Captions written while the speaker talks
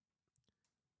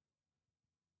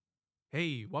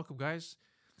Hey, welcome, guys.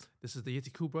 This is the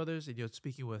Yeti Cool Brothers, and you're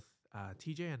speaking with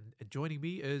TJ, and joining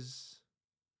me is.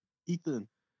 Ethan.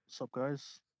 What's up,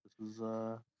 guys? This is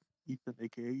Ethan,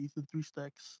 aka Ethan Three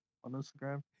Stacks on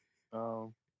Instagram.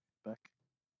 Um, back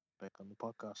back on the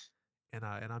podcast. And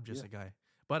I'm just Yeah. a guy.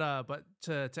 But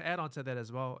to add on to that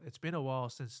as well, it's been a while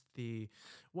since the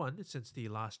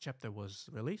last chapter was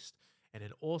released, and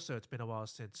then also it's been a while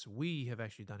since we have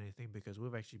actually done anything because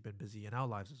we've actually been busy in our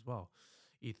lives as well.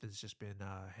 Ethan,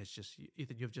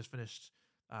 you've just finished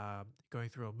going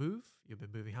through a move. You've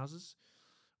been moving houses,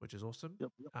 which is awesome.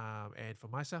 Yep. Yep. And for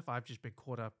myself, I've just been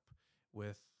caught up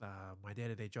with my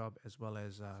day-to-day job as well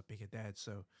as being a dad.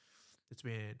 So it's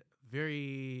been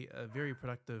very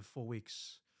productive 4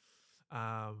 weeks.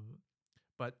 Um,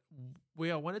 but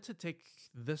I wanted to take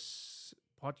this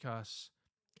podcast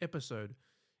episode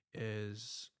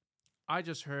is I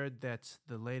just heard that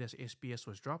the latest SBS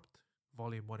was dropped,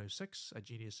 Volume 106, A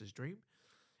Genius's Dream,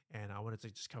 and I wanted to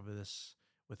just cover this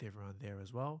with everyone there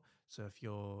as well. So if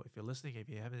you're listening, if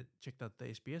you haven't checked out the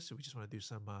SBS, we just want to do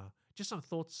some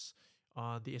thoughts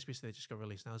on the SBS that just got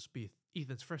released. Now this will be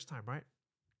Ethan's first time, right?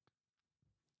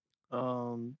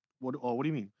 What? Oh, what do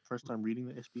you mean? First time reading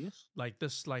the SBS? Like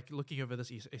this, like looking over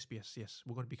this SBS. Yes,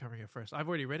 we're going to be covering it first. I've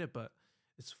already read it, but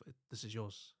this is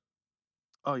yours.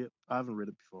 Oh, yeah. I haven't read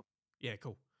it before. Yeah,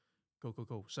 cool.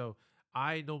 So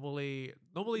I normally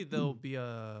there'll be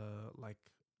a like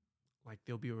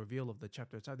there'll be a reveal of the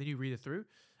chapter itself. Then you read it through.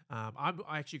 I'm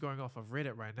actually going off of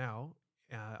Reddit right now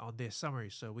on their summary,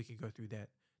 so we can go through that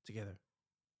together.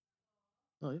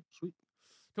 Oh, yeah. Sweet.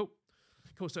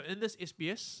 Cool. So in this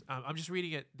SBS, I'm just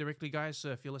reading it directly, guys. So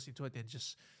if you're listening to it, then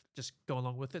just go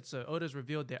along with it. So Oda's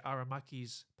revealed that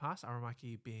Aramaki's past,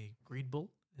 Aramaki being Green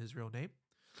Bull, his real name,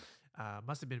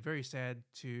 must have been very sad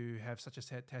to have such a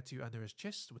sad tattoo under his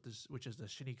chest, which is the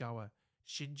Shinigawa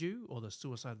Shinju, or the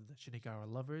Suicide of the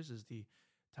Shinigawa Lovers, is the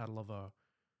title of a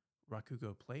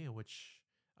Rakugo play in which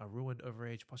a ruined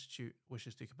overage prostitute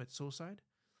wishes to commit suicide.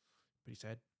 Pretty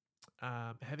sad.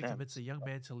 Having Damn. convinced a young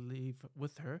man to leave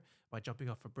with her by jumping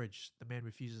off a bridge. The man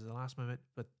refuses at the last moment,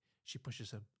 but she pushes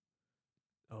him.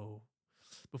 Oh.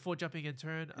 Before jumping in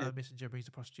turn, Yeah. a messenger brings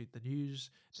the prostitute the news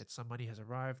that some money has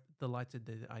arrived. Delighted,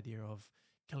 the idea of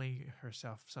killing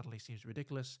herself suddenly seems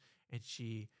ridiculous, and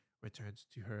she returns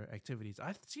to her activities.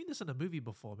 I've seen this in a movie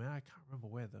before, man. I can't remember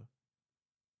where, though.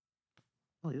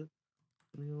 Oh, yeah.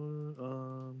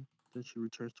 Then she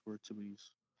returns to her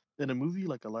activities. In a movie,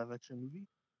 like a live action movie.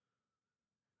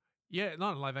 Yeah,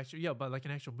 not a live action. Yeah, but like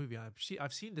an actual movie.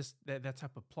 I've seen that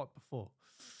type of plot before.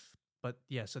 But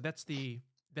yeah, so that's the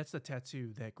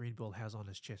tattoo that Green Bull has on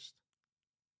his chest.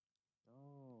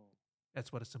 Oh.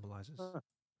 That's what it symbolizes. Huh.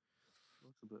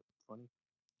 Looks a bit funny.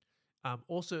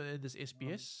 Also in this Um.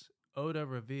 SBS, Oda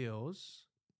reveals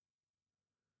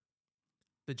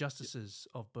the Yeah. justices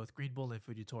of both Green Bull and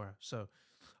Fujitora. So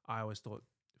I always thought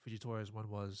Fujitora's one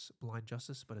was blind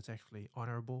justice, but it's actually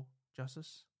honorable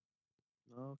justice.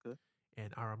 Oh, okay.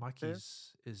 And Fair.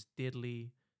 Aramaki's is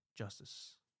deadly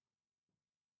justice.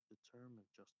 Determined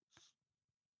justice.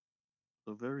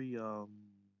 So very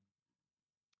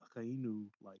Akainu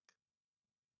like.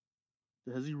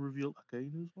 Has he revealed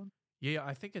Akainu's one? Yeah,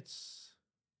 I think it's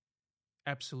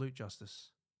absolute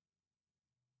justice.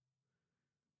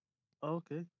 Oh,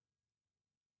 okay.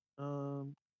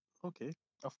 Um. Okay.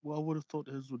 Well, I would have thought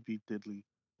his would be deadly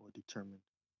or determined,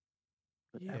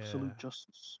 but absolute Yeah.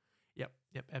 justice.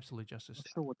 Yep, absolute justice. Not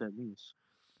sure what that means.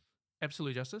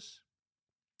 Absolute justice.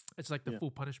 It's like the Yeah. full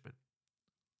punishment.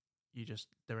 You just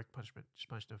direct punishment. Just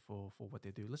punish them for what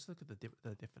they do. Let's look at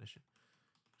the definition.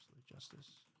 Absolute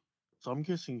justice. So I'm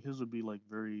guessing his would be like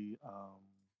very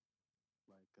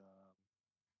like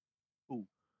oh,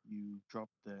 you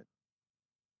dropped that,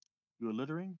 you were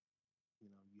littering, you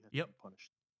have to be Yep.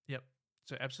 punished. Yep.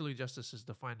 So absolute justice is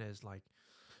defined as like,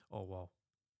 oh well,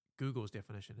 Google's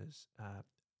definition is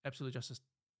absolute justice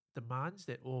demands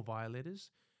that all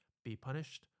violators be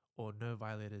punished or no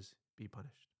violators be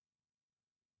punished.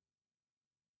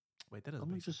 Wait, that doesn't I'm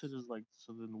make interested sense. is like,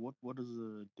 so then what is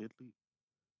a deadly?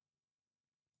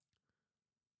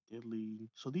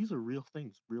 So these are real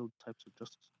things, real types of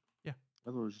justice. Yeah.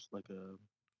 I thought it was just like a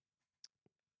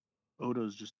Oda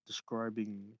is just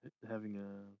describing, having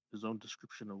his own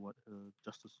description of what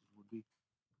justice would be.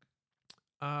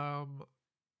 Um.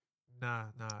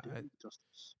 Nah. Deadly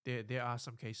justice. There are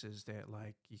some cases that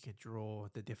like you can draw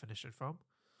the definition from.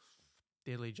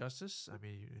 Deadly justice. I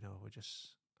mean, I'm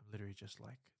literally just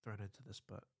like thrown into this,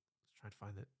 but let's try and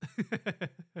find it.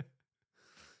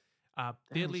 Damn,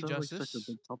 it Deadly sounds like such a justice.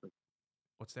 big topic.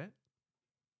 What's that?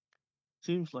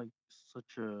 Seems like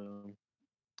such a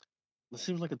It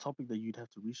seems like a topic that you'd have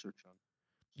to research on.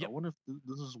 So I Yep, wonder if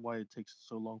this is why it takes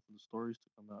so long for the stories to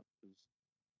come out, because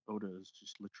Oda is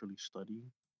just literally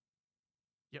studying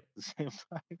yep. at the same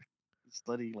time. He's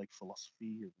studying like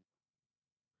philosophy and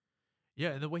Yeah,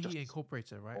 and the way he justice and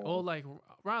incorporates it, right? all Or that. like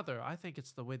rather, I think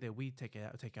it's the way that we take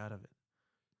out of it.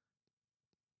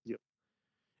 Yep.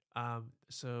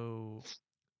 So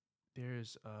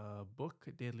there's a book,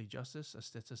 Deadly Justice, a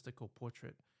statistical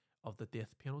portrait of the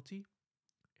death penalty,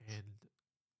 and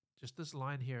just this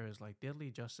line here is like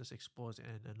Deadly Justice explores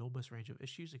an enormous range of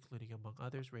issues, including, among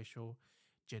others, racial,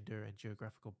 gender, and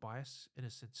geographical bias,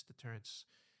 innocence, deterrence,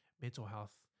 mental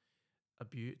health,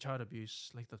 abuse, child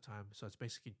abuse, length of time. So it's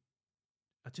basically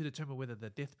to determine whether the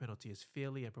death penalty is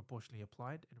fairly and proportionally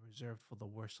applied and reserved for the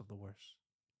worst of the worst.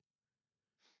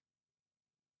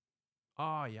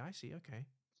 Oh, yeah, I see. Okay.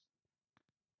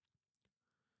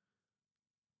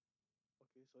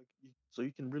 Okay, so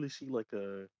you can really see like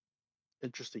a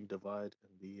interesting divide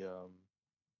in the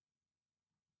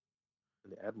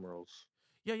admirals.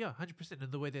 Yeah, yeah, 100%.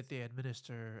 In the way that they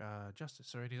administer justice.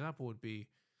 So an example would be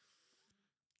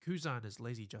Kuzan is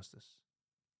lazy justice.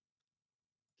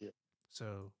 Yeah.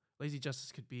 So lazy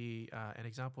justice could be an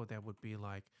example that would be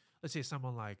like, let's say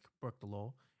someone like broke the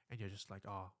law, and you're just like,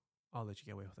 oh, I'll let you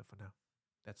get away with it for now.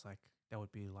 That's like that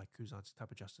would be like Kuzan's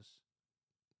type of justice.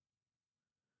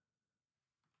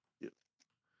 Yeah.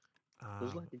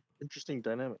 There's Um, like an interesting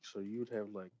dynamic. So you would have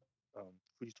like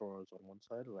Fujitora's on one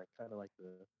side, like kind of like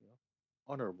the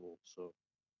honorable, so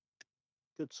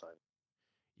good side.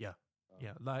 yeah, Um,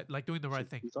 yeah, like doing the you right said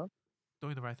thing, Kuzan?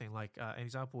 doing the right thing. Like an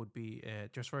example would be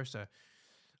Dressrosa.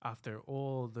 After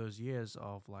all those years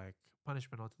of like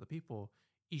punishment onto the people,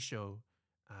 Isho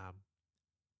um,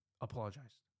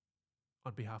 apologized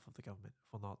on behalf of the government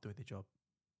for not doing the job.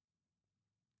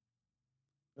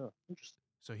 Yeah, interesting.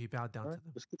 So he bowed down All to right,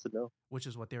 them, that's good to know. which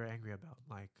is what they were angry about.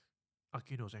 Like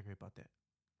Akino's angry about that.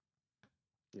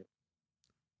 Yeah,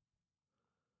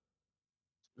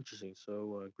 interesting.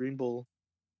 So Green Bull,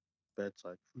 bad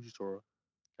side. Fujitora,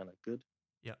 kind of good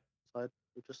Yeah, side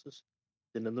of justice.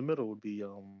 Then in the middle would be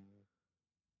what's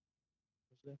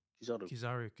his name? Kizaru.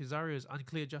 Kizaru. Kizaru is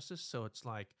unclear justice, so it's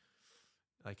like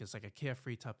it's like a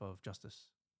carefree type of justice,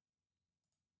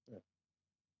 Yeah,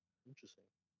 interesting.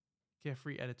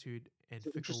 carefree attitude and It's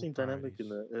an fickle interesting dynamic in priorities.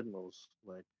 the admirals.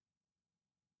 Like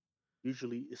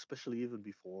usually, especially even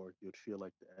before, you'd feel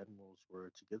like the admirals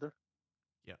were together.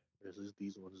 Yeah, Whereas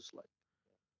these ones, like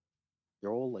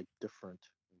they're all like different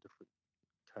in different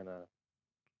kind of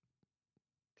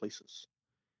places,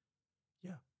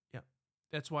 yeah, yeah.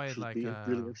 That's why which would like be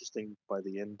really interesting by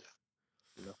the end.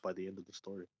 By the end of the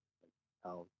story, like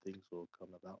how things will come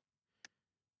about.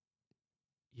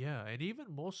 yeah, and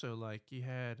even more so like you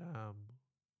had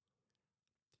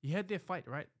their fight,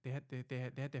 right? They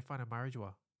had their fight in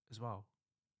Marijua as well.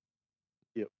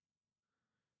 Yep.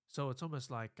 So it's almost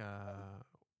like I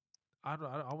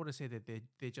want to say that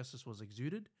their justice was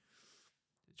exuded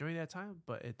during that time,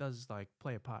 but it does like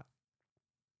play a part.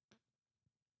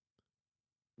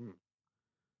 Hmm.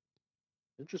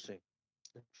 Interesting.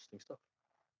 Interesting stuff.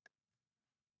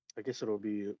 I guess it'll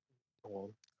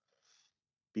well,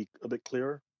 be a bit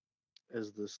clearer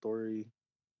as the story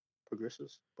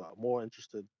progresses, but I'm more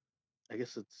interested. I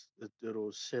guess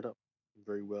it'll set up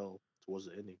very well towards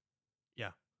the ending.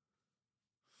 Yeah.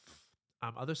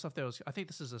 Other stuff that was I think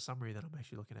this is a summary that I'm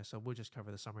actually looking at, so we'll just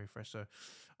cover the summary first. So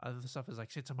other stuff is like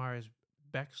Sentamaru's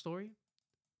backstory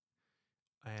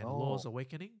and Law's Oh,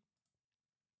 awakening.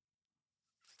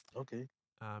 okay.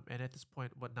 And at this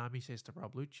point, what Nami says to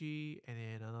Rob Lucci, and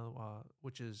then another,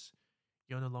 which is,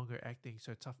 "You're no longer acting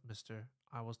so tough, Mister.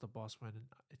 I was the boss when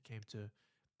it came to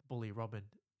bully Robin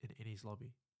in Annie's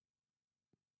lobby."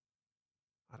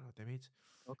 I don't know what that means.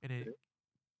 And then Okay.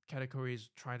 Katakuri's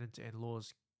trident and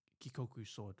Law's Kikoku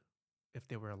sword, if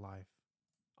they were alive.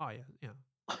 Oh yeah, yeah.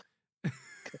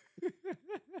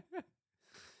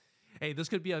 Hey, this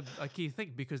could be a key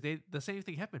thing because the same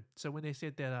thing happened. So when they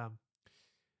said that,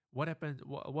 what happened?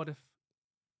 What if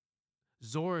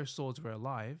Zoro's swords were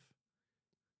alive,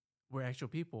 were actual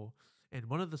people, and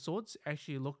one of the swords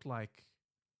actually looked like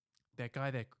that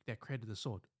guy that created the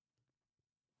sword.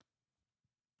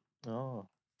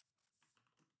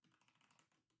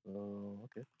 Oh,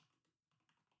 okay.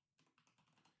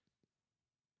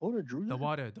 Oda drew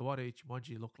that? The water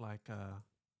Ichimonji looked like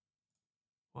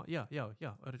well, yeah,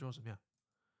 Oda draws him, yeah.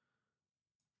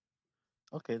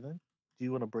 Okay, then. Do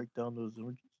you want to break down those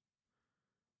images?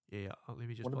 Yeah. Let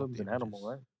me just One of pull up them's the an animal, images.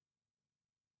 right?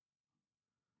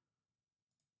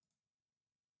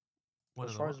 One of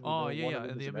As the far what? as we Oh know, yeah, one of yeah.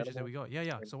 them And is the an images that animal, we got. Yeah,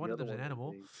 yeah. and So one the of other them's an one is animal,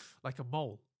 a like a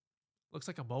mole. Looks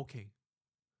like a mole king.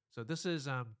 So this is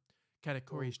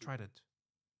Katakuri's Oh, trident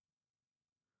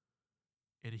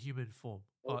in human form,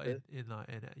 or okay.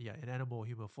 in animal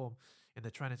human form, and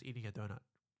the trident's eating a donut.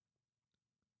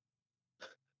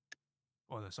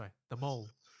 Oh no, sorry, the mole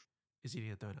is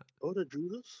eating a donut. Oda drew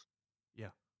this? Yeah.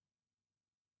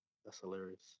 That's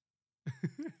hilarious.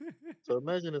 So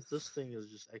imagine if this thing has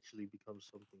just actually become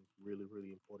something really,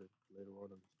 really important later on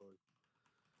in the story.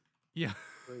 Yeah.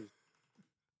 Crazy.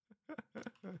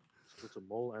 So it's a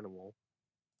mole animal.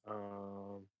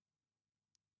 Um,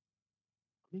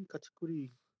 I mean,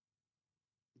 Katsukuri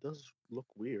does look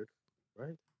weird,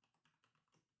 right?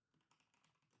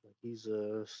 Like he's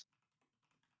a.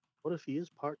 What if he is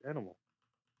part animal,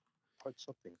 part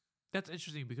something? That's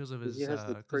interesting Because he has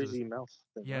the because of his crazy mouth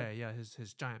thing, right? yeah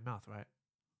his giant mouth, right?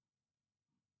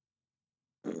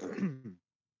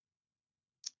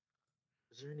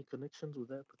 Is there any connections with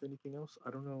that with anything else?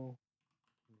 I don't know.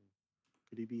 Hmm.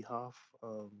 Could he be half?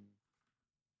 Oh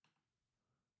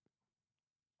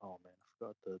man, I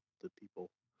forgot the people.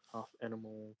 Half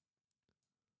animal,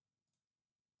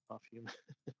 half human.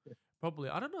 Probably.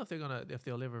 I don't know if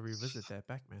they'll ever revisit that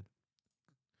back, man.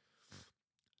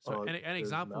 So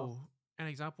His mouth. an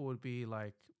example would be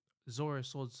like Zora's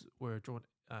swords were drawn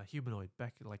humanoid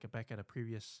back at a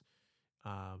previous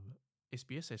um,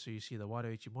 SBS. So you see the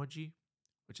Wado Ichimonji,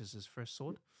 which is his first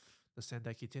sword, the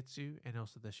Sendai Kitetsu, and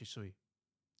also the Shisui.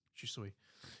 Shisui.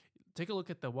 Take a look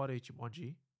at the Wado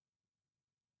Ichimonji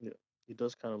Yeah, he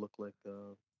does kind of look like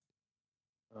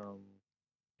um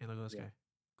and look at this yeah, guy,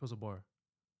 Kozobora.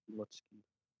 Mutsuki.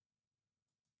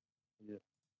 Yeah,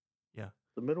 Yeah,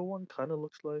 the middle one kind of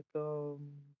looks like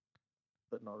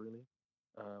but not really.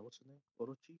 What's his name?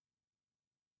 Orochi,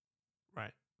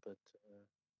 right. but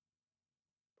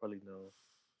probably no,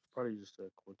 probably just a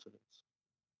coincidence.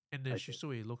 And then I think.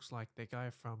 Shisui looks like the guy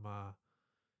from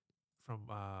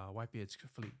Whitebeard's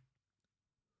fleet.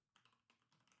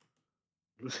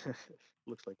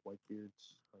 Looks like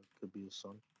Whitebeard's could be his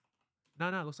son. No,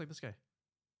 it looks like this guy.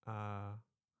 Uh,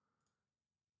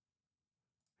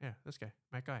 yeah, this guy,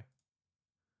 Matt Guy,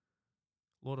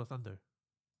 Lord of Thunder.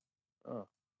 Ah,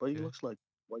 but he Yeah. looks like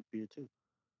Whitebeard too.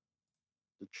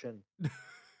 The chin,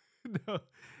 No,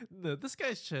 no, this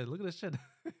guy's chin. Look at his chin.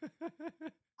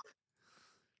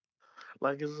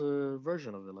 like his a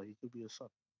version of it. Like he could be his son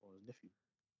or his nephew.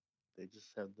 They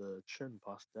just have the chin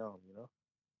passed down.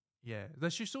 Yeah, the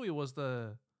Shisui was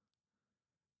the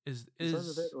It's either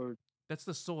that is or that's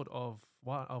the sword of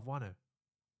Wano.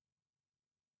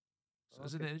 So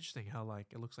isn't okay, it interesting how like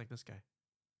it looks like this guy?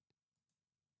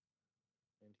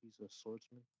 and he's a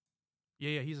swordsman.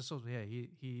 Yeah, he's a sword. Yeah, he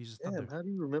uses Damn, thunder. how do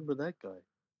you remember that guy?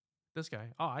 This guy.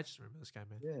 Oh, I just remember this guy,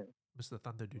 man. Yeah, Mr.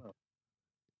 Thunder dude. wow,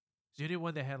 He's the only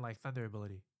one that had like thunder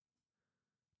ability.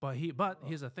 But wow.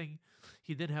 here's the thing,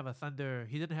 he didn't have a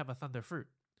thunder fruit.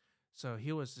 So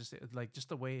he was just like just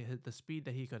the way the speed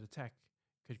that he could attack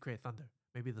could create thunder.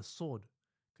 Maybe the sword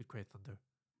could create thunder.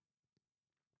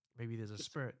 Maybe there's a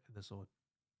Interesting. spirit in the sword.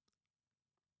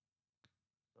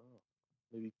 Oh,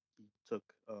 maybe he took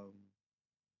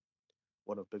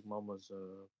one of Big Mama's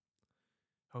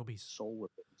Homies. soul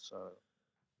weapons.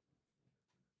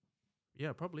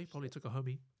 Yeah, probably So took a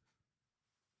homie.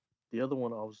 the other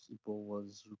one was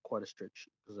quite a stretch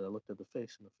because I looked at the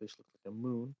face and the face looked like a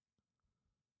moon.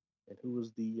 And who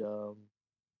was the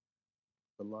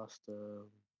last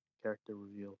character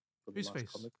reveal for the Whose last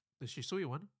face? comic? The Shisui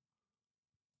one.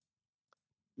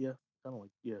 Yeah, kind of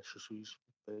like Shisui's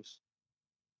face.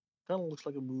 Kind of looks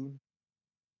like a moon.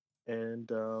 And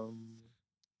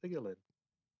Figureland.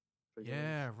 Figureland's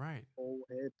Yeah, right. whole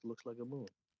head looks like a moon.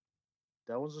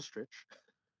 That was a stretch.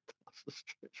 That's a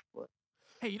stretch, but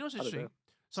Hey, you know what's I don't know. interesting?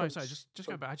 Some Just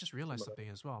going some back. I just realized similar. something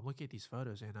as well. I'm looking at these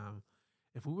photos, and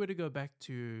if we were to go back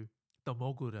to the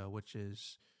Mogura, which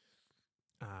is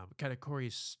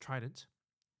Katakuri's trident,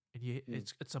 and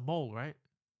Mm, it's a mole, right?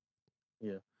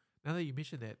 yeah. Now that you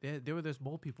mentioned that, there were those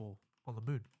mole people on the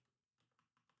moon.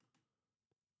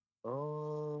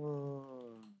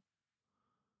 Oh,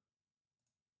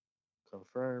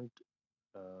 confirmed.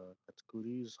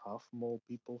 Katsukuri's half mole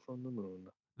people from the moon.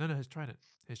 No, his trident.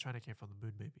 His trident came from the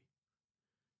moon, maybe.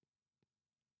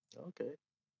 Okay.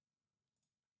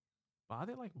 But are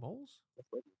they like moles? That's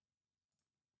right.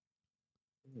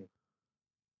 Hmm.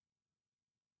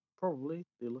 Probably.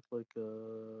 They look like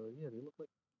they look like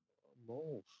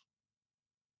moles.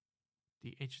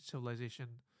 The ancient civilization,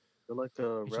 They're like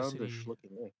ancient roundish city.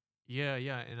 looking, eh? Yeah,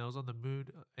 and I was on the moon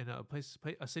in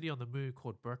a city on the moon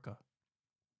called Burka.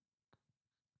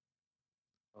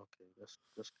 Okay,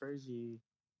 that's crazy.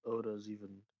 Oda's even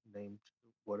named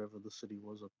whatever the city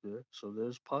was up there. So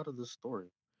there's part of this story.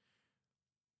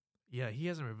 Yeah, he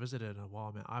hasn't revisited in a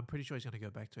while, man. I'm pretty sure he's gonna go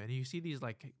back to it. And you see these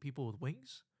like people with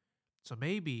wings, so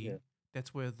maybe Yeah.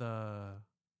 that's where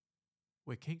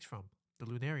King's from, the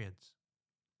Lunarians.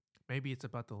 Maybe it's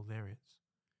about the Lunarians.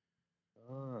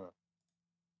 Ah,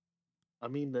 I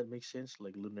mean that makes sense.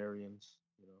 Like Lunarians,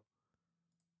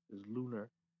 is lunar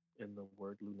in the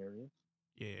word Lunarians.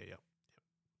 Yeah.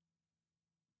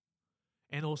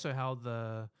 And also how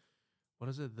the what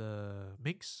is it? The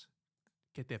minks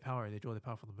get their power. They draw their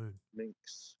power from the moon.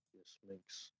 Minx, yes,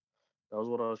 minx. That was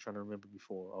what I was trying to remember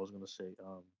before. I was gonna say,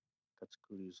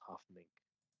 Katakuri is half mink.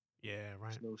 Yeah,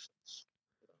 right. Makes no sense.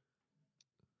 Yeah.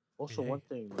 I mean, Also, one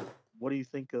hey, thing, like, what do you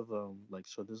think of like,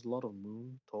 so there's a lot of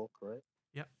moon talk, right?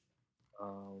 yeah.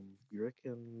 You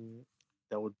reckon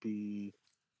that would be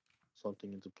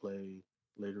something into play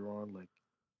later on, like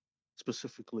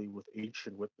specifically with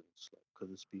ancient weapons? Like, could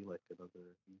this be like another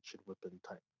ancient weapon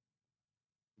type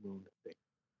moon thing?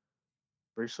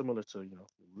 Very similar to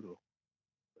Naruto,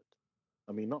 but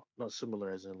I mean not similar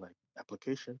as in like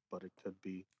application, but it could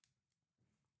be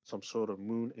some sort of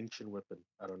moon ancient weapon.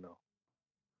 I don't know.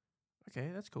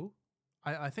 Okay, that's cool.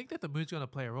 I think that the moon's gonna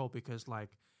play a role because like,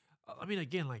 I mean,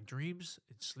 again, like dreams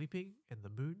and sleeping and the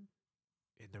moon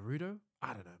in Naruto. I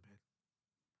don't know, man.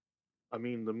 I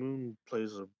mean, the moon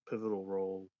plays a pivotal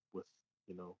role with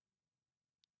you know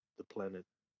the planet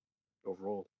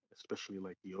overall, especially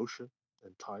like the ocean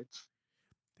and tides.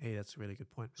 Hey, that's a really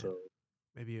good point, man. So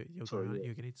Maybe you're so going on. yeah,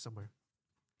 You can eat somewhere.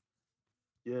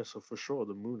 yeah. So for sure,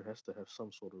 the moon has to have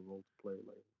some sort of role to play,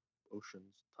 like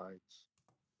oceans, tides,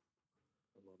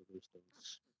 a lot of those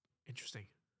things. Interesting.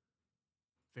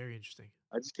 Very interesting.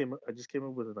 I just came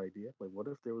up with an idea. Like, what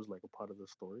if there was like a part of the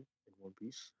story in One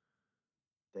Piece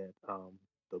that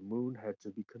the moon had to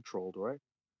be controlled, right?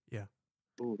 Yeah.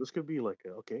 Oh, this could be like a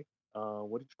okay.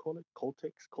 What did you call it?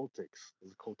 Coltex. Coltex.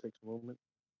 There's a Coltex moment.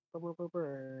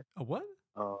 Ba-ba-ba-ba. A what?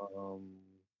 Um,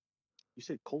 you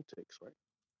said Coltex, right?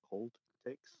 Cold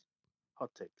takes,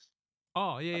 hot takes.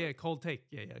 Oh, I yeah. don't Cold take.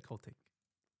 Yeah. Cold take.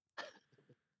 know.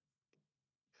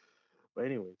 But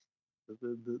anyways,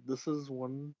 this is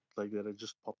one like that. It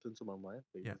just popped into my mind.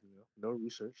 Like, Yeah. no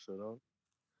research, so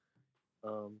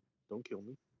don't kill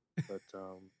me. But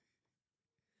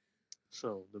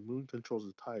so the moon controls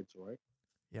the tides, right?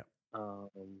 Yeah.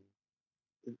 Um,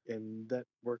 and that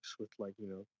works with like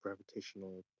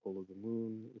gravitational pull of the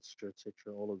moon, etc.,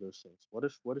 all of those things. What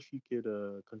if you could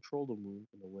control the moon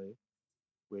in a way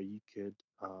where you could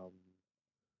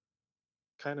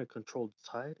kind of control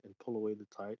the tide and pull away the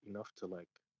tide enough to like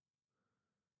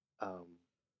um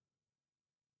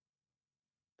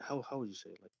how would you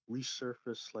say it? Like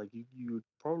resurface, like you would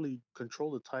probably control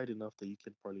the tide enough that you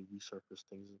can probably resurface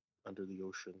things under the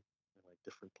ocean in like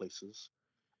different places.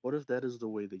 What if that is the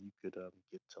way that you could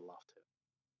get to Lofton?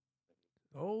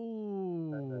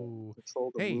 Oh.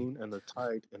 Control the Hey. moon and the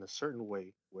tide in a certain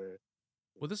way where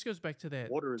Well, this goes back to that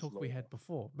water is talk we low had enough.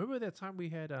 before. Remember that time we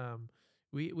had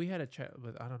we had a chat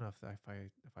with, I don't know if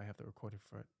I have the recording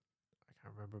for it. I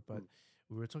can't remember, but Hmm.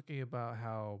 we were talking about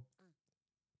how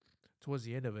towards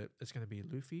the end of it, it's going to be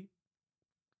Luffy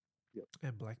Yep.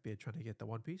 and Blackbeard trying to get the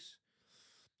One Piece,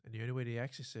 and the only way to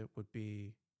access it would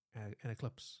be an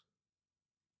eclipse,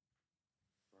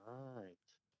 Right.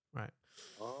 right?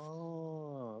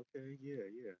 Oh, okay. Yeah,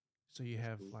 yeah. So you That's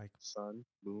have cool. like, Sun,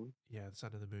 moon. yeah, the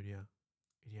sun and the moon, yeah,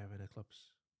 and you have an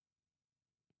eclipse.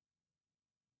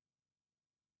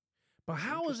 But That's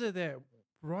how is interesting. it that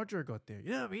Roger got there?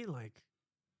 You know what I mean? Like,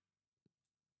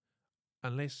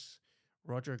 unless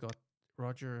Roger got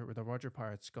the Roger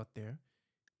pirates got there,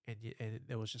 and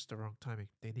it was just the wrong timing.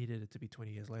 They needed it to be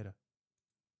 20 years later.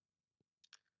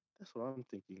 That's what I'm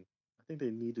thinking. I think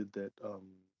they needed that. I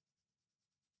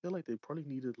feel like they probably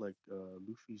needed like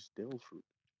Luffy's devil fruit.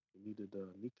 They needed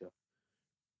Nika.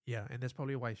 Yeah, and that's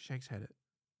probably why Shanks had it.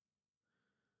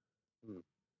 Hmm.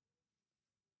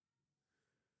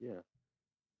 Yeah,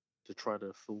 to try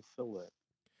to fulfill that.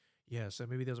 Yeah, so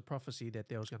maybe there was a prophecy that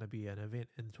there was going to be an event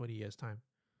in 20 years' time,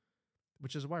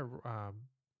 which is why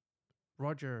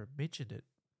Roger mentioned it,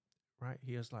 right?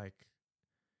 He was like,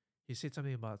 he said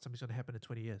something about something's going to happen in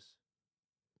 20 years.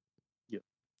 Yep.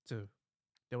 So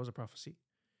there was a prophecy.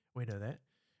 We know that.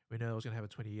 We know it was going to happen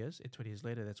 20 years. And 20 years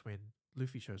later, that's when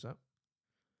Luffy shows up.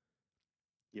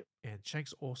 Yep. And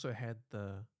Shanks also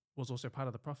was also part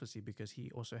of the prophecy because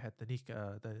he also had the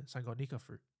Sango Nika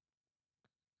fruit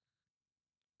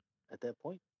At that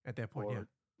point, at that point. Yeah,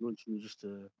 or you just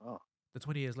the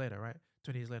 20 years later, right?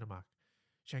 20 years later mark.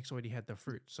 Shanks already had the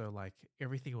fruit, so like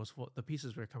everything was the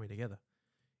pieces were coming together,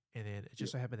 and then it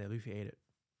just yep. so happened that Luffy ate it.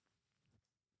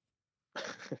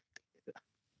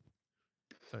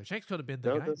 So Shanks could have been the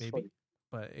No, guy, that's maybe. funny.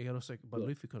 but Yeah.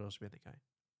 Luffy could also be the guy,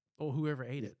 or whoever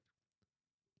ate Yeah. it.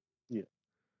 Yeah.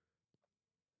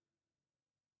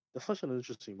 That's such an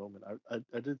interesting moment.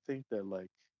 I did think that like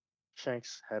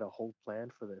Shanks had a whole plan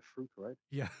for that fruit, right?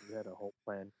 Yeah, He had a whole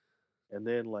plan, and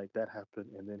then like that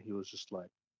happened, and then he was just like,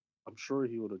 I'm sure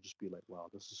he would have just be like, wow,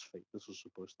 this is fake. This was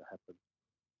supposed to happen.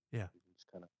 yeah, And just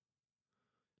kind of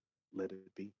let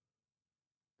it be.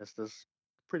 That's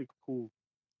pretty cool.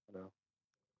 You know,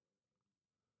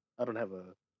 I don't have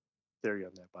a theory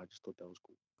on that, but I just thought that was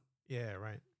cool. yeah.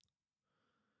 Right.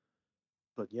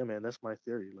 But yeah, man, that's my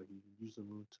theory. Like you can use the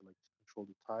moon to like control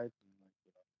the tide and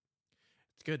like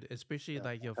It's good, especially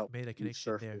like you've help made a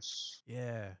connection there. resurface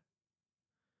Yeah,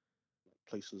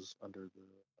 places under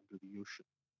the ocean.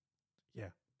 yeah.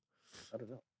 I don't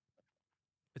know.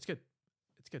 It's good.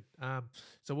 It's good.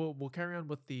 So we'll carry on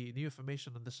with the new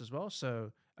information on this as well.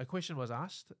 So a question was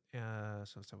asked.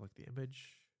 So let's have a look at the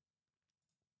image.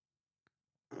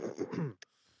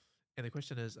 And the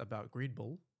question is about Green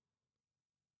Bull.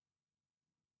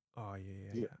 Oh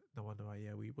yeah. Yeah. No wonder why.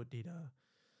 Yeah, we would need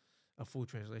a full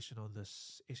translation on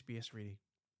this SBS reading.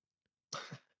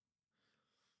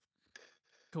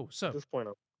 Cool. At So this point,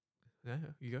 yeah,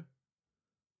 you go.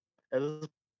 at this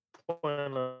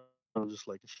point, I'm just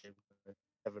like ashamed that I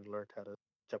haven't learned how to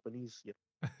Japanese yet.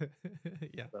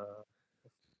 Yeah. Uh,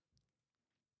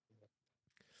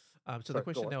 So the sorry, go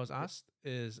question on. that was Yeah. asked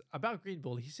is about Green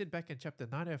Bull. He said back in chapter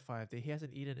 905 that he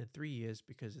hasn't eaten in 3 years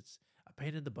because it's a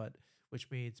pain in the butt, which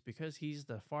means because he's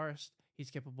the forest,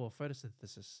 he's capable of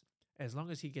photosynthesis. As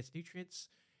long as he gets nutrients,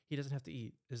 he doesn't have to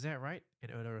eat. Is that right?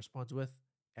 And Oda responds with,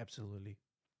 absolutely.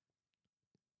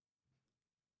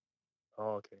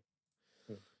 Oh, okay.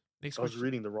 Hmm. Next I was question.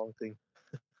 reading the wrong thing.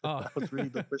 Oh, I was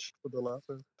reading the question for the last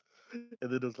one, and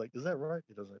then it was like, "Is that right?"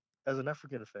 It was like, as an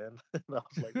African fan, and I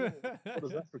was like, "Whoa, what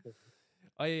is African?"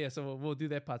 Oh yeah. So we'll do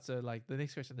that part. So like the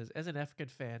next question is: as an African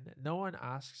fan, no one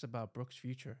asks about Brooke's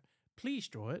future. Please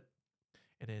draw it.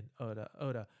 And then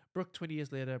Oda, Brooke 20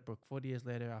 years later, Brooke 40 years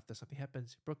later, after something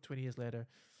happens, Brooke 20 years later,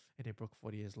 and then Brooke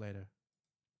 40 years later.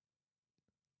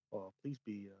 Oh, please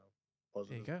be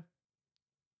There you positive. go.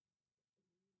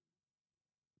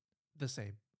 The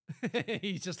same.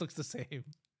 He just looks the same.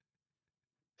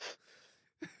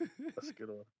 That's a good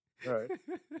one. All right,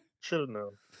 should have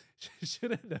known.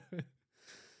 Should have known.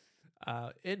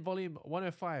 In volume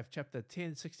 105, chapter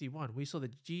 1061, we saw the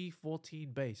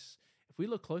G14 base. If we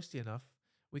look closely enough,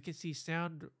 we can see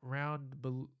sound round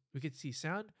balloon-like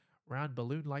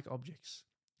objects.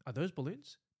 Are those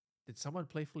balloons? Did someone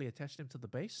playfully attach them to the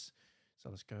base? So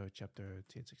let's go chapter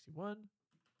 1061.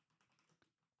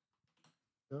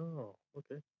 Oh,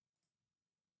 okay.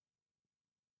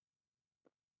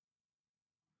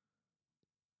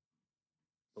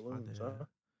 Find the Balloons, huh?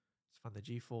 let's find the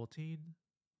G14.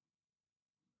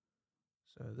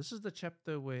 So this is the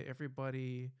chapter where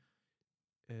everybody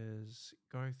is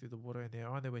going through the water and they're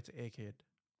on their way to Egghead.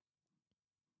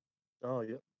 Oh,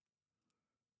 yeah.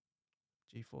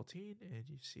 G14, and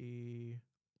you see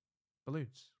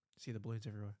balloons. See the balloons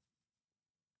everywhere,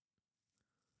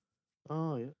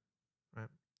 Oh, yeah. right?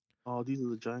 Oh, these are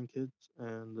the giant kids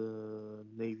and the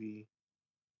Navy.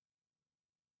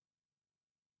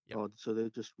 Yep. Oh, so they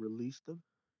just released them?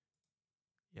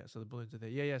 Yeah. So the balloons are there.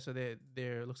 Yeah. So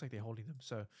they're looks like they're holding them.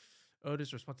 So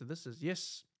Oda's response to this is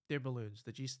yes, they're balloons.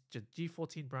 The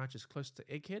G14 branch is close to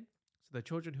Egghead. So the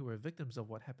children who were victims of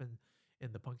what happened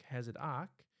in the Punk Hazard arc,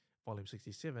 volume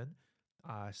 67,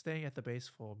 are staying at the base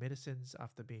for medicines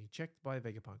after being checked by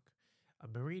Vegapunk. A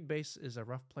marine base is a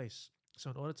rough place. So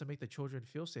in order to make the children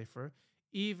feel safer,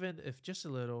 even if just a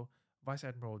little, Vice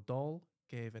Admiral Dole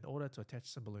gave an order to attach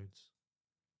some balloons.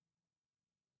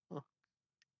 Huh,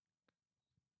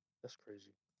 that's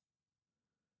crazy.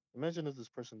 Imagine if this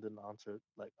person didn't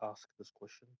ask this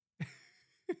question,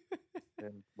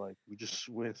 and like we just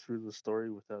went through the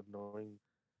story without knowing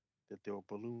that there were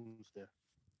balloons there,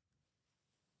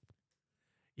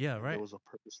 Yeah, and there right. was a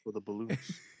purpose for the balloons.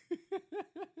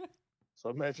 So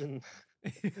imagine,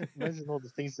 imagine all the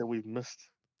things that we've missed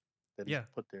that he's Yeah,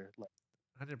 put there.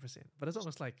 Like, 100%. But it's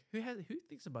almost like who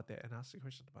thinks about that and asks a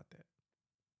question about that?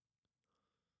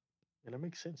 and it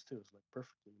makes sense too. It's like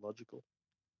perfectly logical.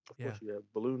 Of Yeah, course, you have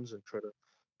balloons and try to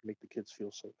make the kids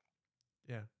feel safe.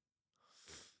 yeah.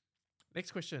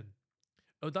 Next question.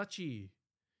 Odachi,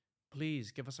 please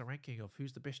give us a ranking of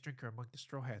who's the best drinker among the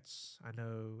Straw Hats. I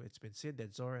know it's been said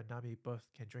that Zora and Nami both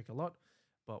can drink a lot,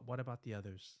 but what about the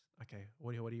others? Okay,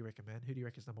 what do you recommend? Who do you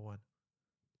reckon is number one?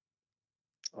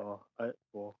 I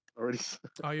already.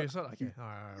 Oh, you saw He, okay. All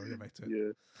right, we'll get back to it.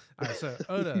 yeah, All right, so he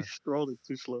Oda, strolled it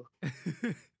too slow.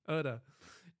 Oda,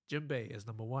 Jinbei is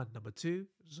number one. Number two,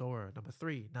 Zora. Number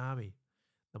three, Nami.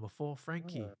 Number 4,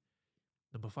 Frankie. Ah,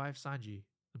 Number 5, Sanji.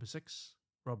 Number 6,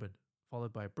 Robin,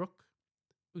 followed by Brooke,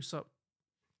 Usopp,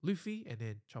 Luffy, and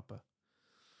then Chopper.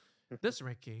 This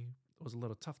ranking was a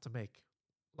little tough to make.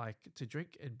 Like, to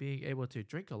drink and being able to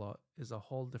drink a lot is a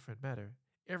whole different matter.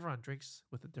 Everyone drinks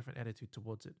with a different attitude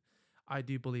towards it. I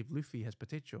do believe Luffy has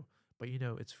potential, but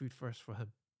it's food first for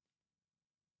him.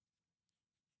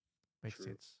 Makes true.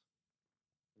 sense.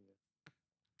 Yeah.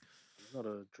 He's not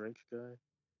a drink guy.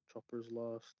 Chopper's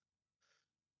lost.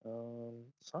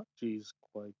 Sanji's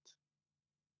quite.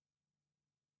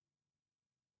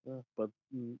 Yeah, but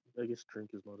I guess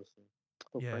drink is not a thing.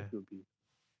 Oh, Yeah, Frankie would be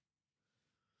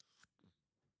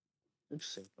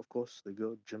interesting. Of course, they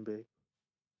go Jinbei,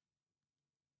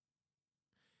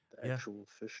 the yeah. actual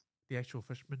fish. The actual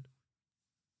fishman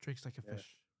drinks like a Yeah,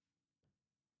 fish.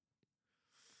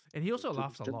 And he yeah. also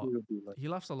laughs a lot. Jinbei would be like, He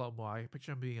laughs a lot more. I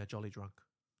picture him being a jolly drunk.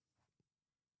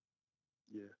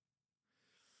 yeah.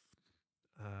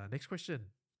 Next question.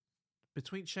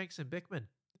 Between Shanks and Beckman,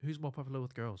 who's more popular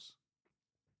with girls?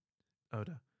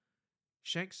 Oda.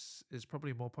 Shanks is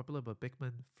probably more popular, but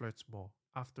Beckman flirts more.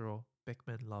 After all,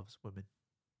 Beckman loves women.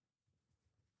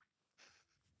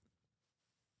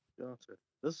 Good answer.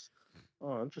 This,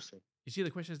 oh, interesting. You see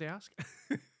the questions they ask?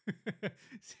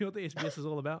 See what the SBS is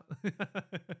all about?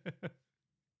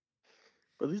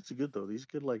 But these are good though. These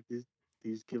good like these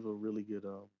give a really good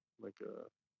like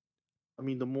I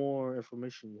mean the more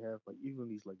information you have, like even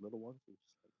these like little ones, it's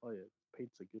just like oh yeah, it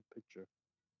paints a good picture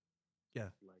Yeah,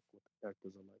 of like what the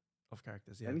characters are like. of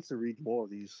characters, I yeah. need to read more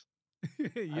of these.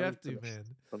 I You haven't have to, finished man.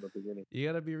 from the beginning. You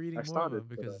gotta be reading I more of started, them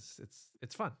but because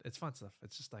it's fun. It's fun stuff.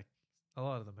 It's just like a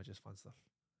lot of them are just fun stuff.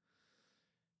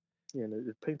 yeah, and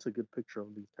it paints a good picture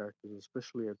of these characters,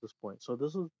 especially at this point. So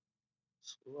this is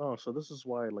oh, so this is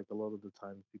why like a lot of the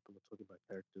time people are talking about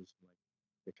characters and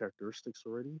like their characteristics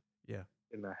already, Yeah,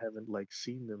 and I haven't like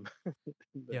seen them in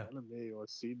the yeah, anime or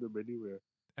seen them anywhere.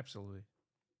 absolutely.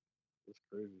 It's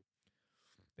crazy.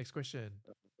 Next question.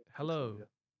 So Hello, yeah.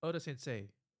 Oda Sensei.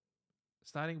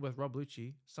 Starting with Rob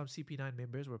Lucci, some CP9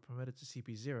 members were promoted to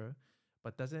CP0,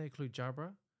 but does that include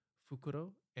Jabra, Fukuro,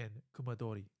 and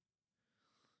Kumadori?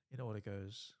 In order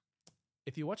goes.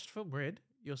 If you watched film Red,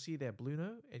 you'll see that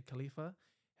Bluno and Khalifa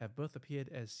have both appeared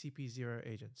as CP0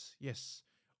 agents. Yes,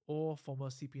 all former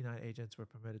CP9 agents were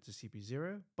promoted to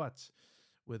CP0, but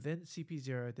within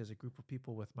CP0, there's a group of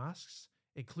people with masks,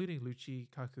 including Lucci,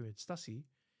 Kaku, and Stussy.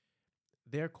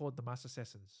 They're called the Master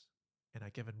Assassins and are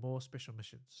given more special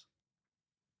missions.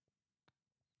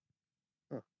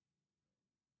 Huh.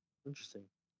 Interesting.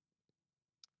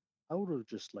 I would have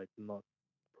just like not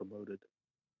promoted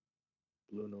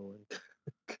Bruno and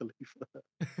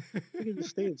Khalifa. They can just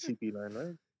stay in CP9,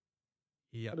 right?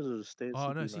 Yep. How does it just stay in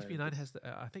Oh no, CP9 and CP9 just has to.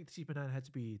 I think CP9 had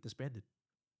to be disbanded.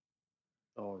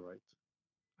 all right?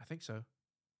 I think so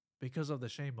because of the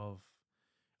shame of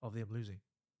them losing.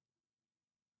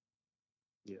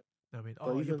 Yeah. I mean, But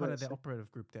oh, you're even part that of the same,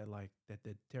 operative group that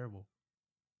did terrible.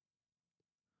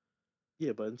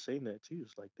 yeah, but in saying that too,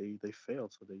 it's like they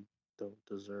failed, so they don't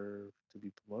deserve to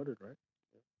be promoted, right?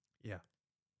 Yeah.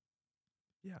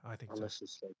 Yeah, yeah, I think so. Unless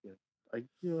it's like I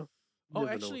you Oh, never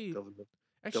know with actually, you government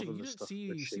didn't stuff that's see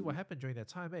what shady. happened during that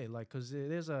time, eh? Like, cause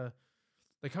there's the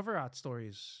cover art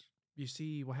stories. You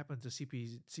see what happened to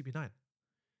CP9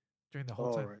 during the whole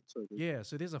All time. right, so they Yeah,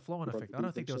 so there's a flow on effect. I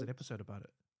don't contradict think there was an themselves. episode about it.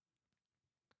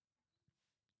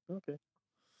 Okay.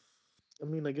 I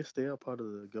mean, I guess they are part of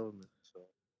the government, so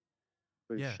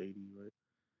very Yeah. shady, right?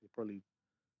 They probably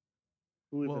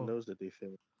who even Well, knows that they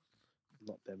failed?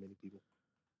 Not that many people.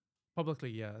 publicly,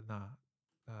 yeah, nah.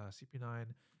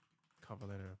 CP9 cover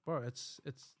letter, bro. It's.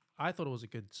 I thought it was a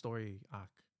good story arc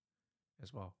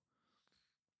as well.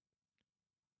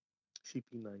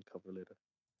 CP9 cover letter.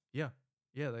 Yeah,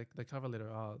 yeah. The cover letter.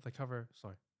 The cover.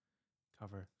 Sorry,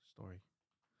 cover story.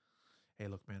 Hey,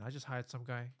 look, man. I just hired some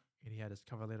guy, and he had his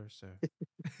cover letter. So.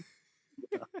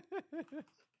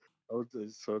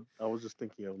 I was just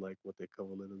thinking of like what their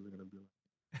cover letters are gonna be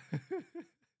like.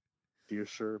 Dear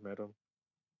sir, madam,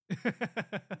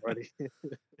 writing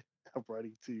I'm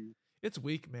writing to you It's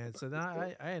weak, man. about So now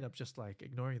this job. I end up just like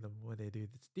ignoring them when they do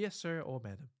this. Dear sir or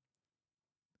madam.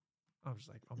 I'm just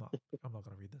like I'm not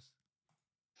gonna read this.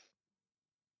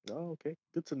 Oh, okay.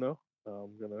 Good to know.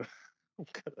 I'm gonna I'm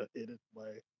gonna edit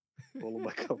my all of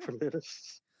my cover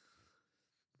letters.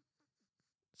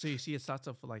 So you see, it starts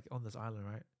off like on this island,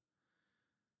 right?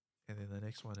 And then the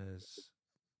next one is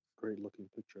Great looking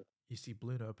picture. you see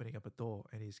Bluno opening up a door,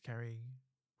 and he's carrying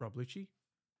Rob Lucci,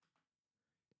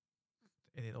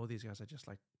 and then all these guys are just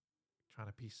like trying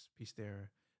to piece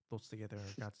their thoughts together in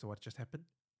regards to what just happened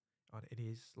on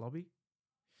Eddie's lobby.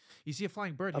 You see a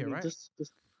flying bird I here, mean, right?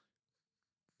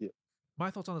 yeah. My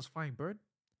thoughts on this flying bird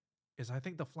is I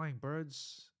think the flying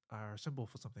birds are a symbol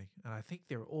for something, and I think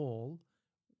we're all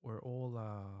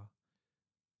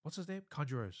what's his name?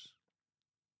 Conjurers.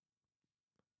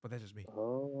 But that's just me.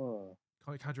 Oh,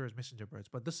 Conjurers, messenger birds.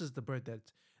 But this is the bird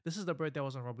that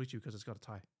was on Rob Lucci because it's got a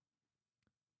tie.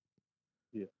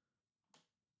 yeah.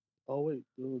 Oh wait,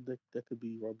 that could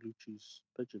be Rob Lucci's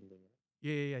pigeon thing,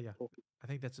 right? Yeah. Talking. I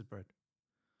think that's his bird.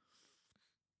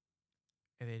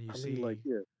 And then you I mean, like, see,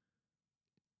 yeah.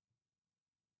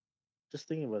 Just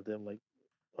thinking about them, like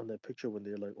on that picture when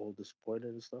they're like all disappointed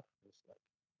and stuff. It's like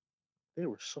they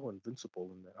were so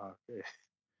invincible in that arc. Yeah.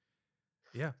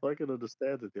 yeah, So I can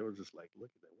understand that they were just like, look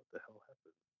at that, what the hell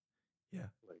happened?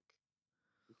 yeah. Like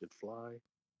we could fly,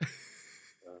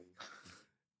 um,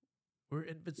 We're we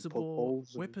poke invincible holes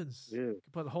and weapons. yeah, We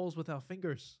can put holes with our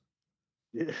fingers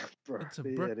yeah, bro. into They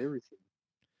had brick. everything.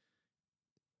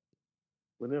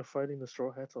 When they were fighting the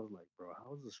Straw Hats, I was like, bro,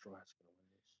 how is the Straw Hats gonna win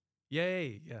this?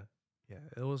 Yay, yeah.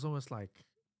 Yeah. It was almost like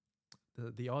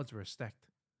the odds were stacked.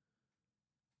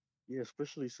 Yeah,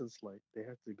 especially since like they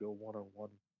had to go 1-on-1,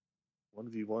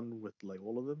 1v1 with like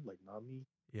all of them, like Nami.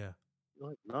 Yeah.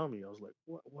 Like Nami, I was like,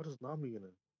 what is Nami gonna?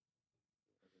 And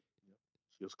then,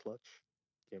 she was clutch,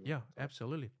 came out Yeah, on top.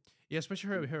 absolutely. Yeah, especially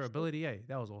Pretty her much. ability, yeah,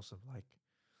 that was awesome. Like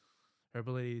her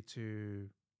ability to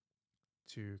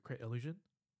create illusion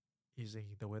using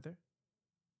the weather.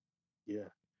 Yeah,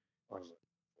 I was like,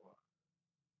 wow.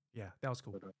 Yeah, that was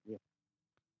cool. But yeah.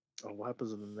 What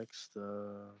happens in the next?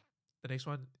 The next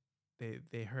one,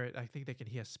 they heard. I think they can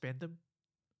hear Spandam.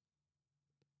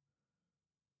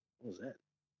 What was that?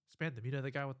 Spandam, you know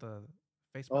the guy with the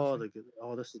face mask Oh, thing.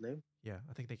 that's his name. Yeah,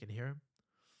 I think they can hear him.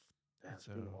 Damn, And it's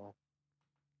so been a while.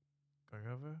 going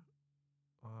over,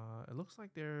 it looks like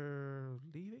they're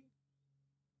leaving,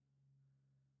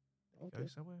 going Okay.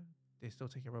 somewhere. They're still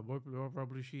taking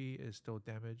Roblushi is still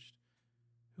damaged.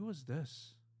 Who is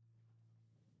this?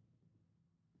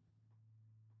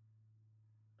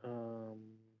 Um.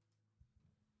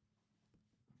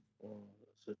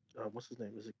 Is it? What's his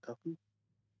name? Is it Kaku?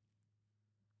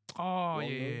 Oh Long nose.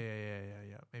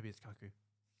 yeah. Maybe it's Kaku.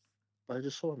 But I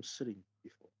just saw him sitting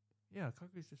before. Yeah,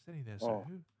 Kaku's just sitting there. So Oh,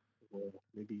 who? well,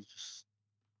 maybe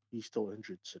he's still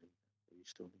injured sitting. But he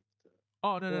still needs to.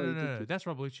 Oh no no Well, no he did no no. get. That's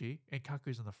Roblucci and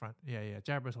Kaku's in the front. Yeah.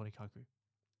 Jabber's holding Kaku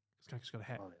because Kaku's got a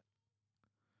hat. Oh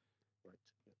yeah, right.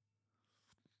 Yeah.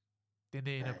 Then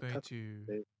they end up Man, going Kaku. to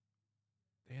They,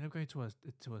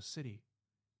 to a city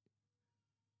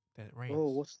that oh, rains.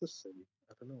 what's the city?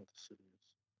 I don't know what the city is.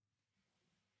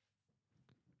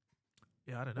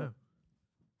 Yeah, I don't Huh. know.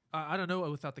 I don't know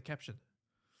without the caption.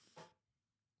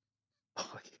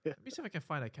 Oh yeah. Let me see if I can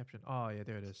find that caption. Oh yeah,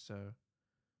 there it is. So,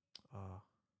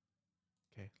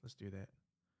 okay, let's do that.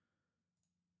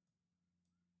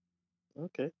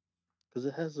 Okay. Because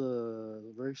it has a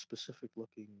very specific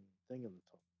looking thing in the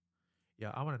top.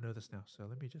 Yeah, I want to know this now. So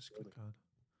let me just click Building. on.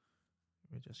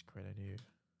 Let me just create a new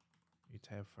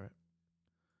tab for it.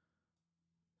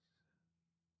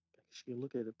 I guess you can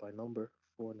look at it by number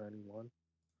 491.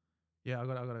 Yeah, I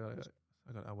got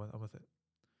it. I'm with it.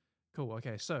 Cool.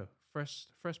 Okay, so first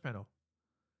panel.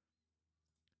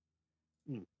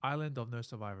 Mm. Island of No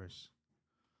Survivors.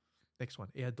 Next one,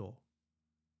 Air Door.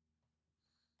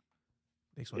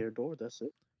 Next one. Air door, that's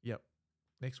it. Yep.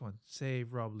 Next one,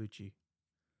 Save Rob Lucci.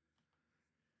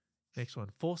 Next one,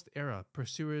 Forced Error,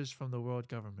 Pursuers from the World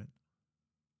Government.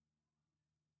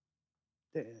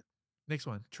 Damn. Next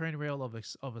one, Train Rail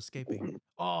of Escaping.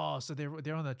 Oh, so they're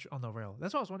on the rail.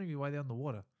 That's why I was wondering why they're on the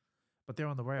water, but they're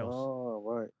on the rails. Oh,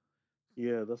 right.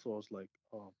 Yeah, that's what I was like.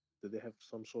 Did they have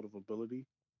some sort of ability?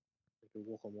 They could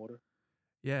walk on water?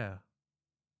 Yeah.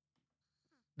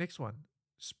 Next one,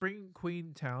 Spring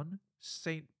Queen Town,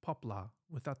 Saint Poplar,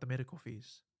 without the medical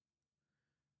fees.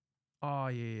 Oh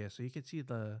yeah. So you can see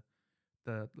the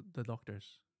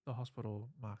doctors, the hospital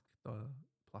mark, the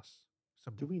plus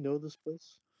Do symbol. we know this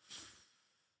place?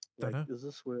 Don't Like, know. is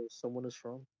this where someone is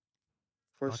from?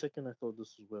 For a Not, second, I thought this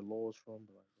is where Law is from,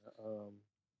 but like,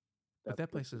 but that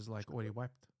that place place is is like already destroyed.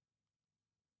 wiped.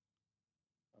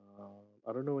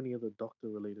 I don't know any other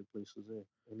doctor-related places there.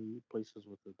 Any places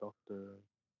with a doctor?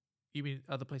 You mean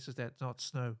other places that's not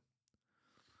snow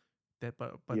that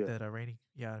but Yeah. that are raining?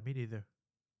 Yeah, me neither.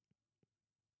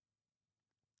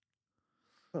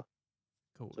 Huh.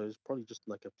 Cool. So it's probably just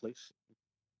like a place.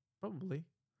 Probably.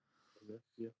 Yeah.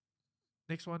 Yeah.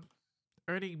 Next one,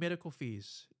 earning medical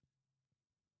fees.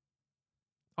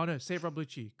 Oh no, save Rob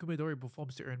Lucci. Kumidori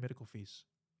performs to earn medical fees.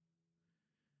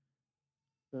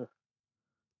 Huh.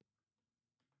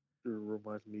 It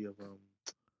reminds me of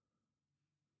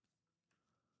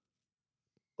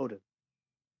Odin.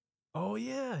 Oh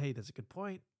yeah, hey, that's a good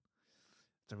point.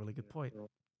 That's a really good point.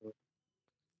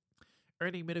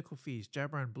 Earning medical fees.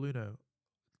 Jabra and Bluno.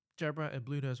 Jabra and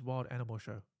Bluno's Wild Animal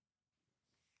Show.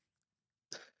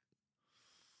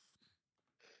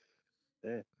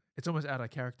 Yeah, It's almost out of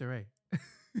character, eh?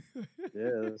 yeah,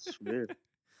 that's weird.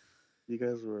 You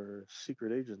guys were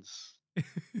secret agents.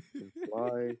 Can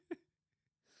fly.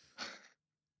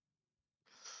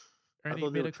 I Earning thought they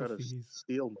were medical trying to fees.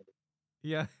 steal money.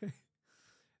 Yeah.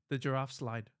 The giraffe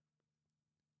slide.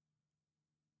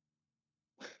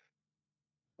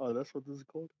 Oh, that's what this is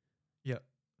called? Yeah.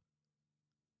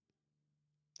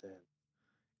 Damn.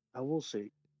 I will say,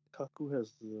 Kaku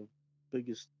has the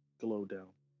biggest glow down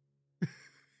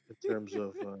in terms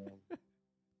of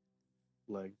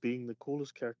like being the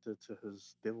coolest character to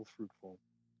his devil fruit form.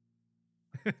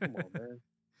 Come on, man.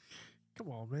 Come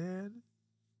on, man.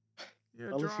 You're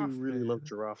a Unless you giraffe, really love man.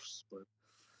 giraffes, but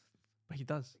But he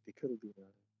does. like, they could have been.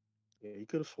 Yeah, he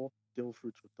could have swapped devil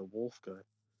fruits with the wolf guy.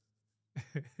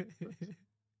 But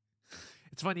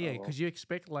It's funny, yeah, oh well. because you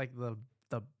expect like the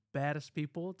baddest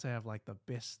people to have like the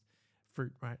best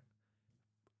fruit, right?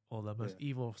 Or the most Yeah.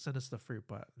 evil, sinister fruit.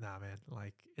 But nah, man,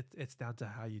 like it's down to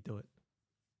how you do it.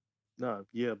 Nah,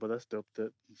 yeah, but that's dope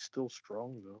that he's still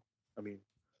strong though. I mean,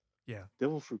 Yeah.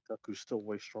 devil fruit Kaku's still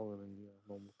way stronger than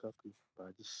normal Kaku.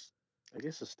 But I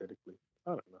guess aesthetically,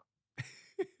 I don't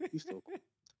know. He's still cool.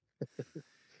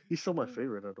 He's still my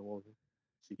favorite out of all of them.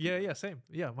 CP Yeah, guys. yeah, same.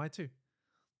 Yeah, mine too.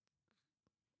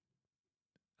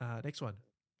 Next one.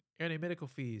 Earning medical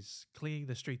fees, cleaning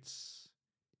the streets.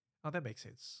 Oh, that makes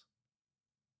sense.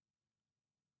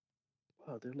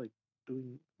 Wow, they're like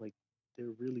doing like they're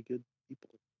really good people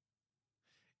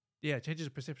Yeah, changes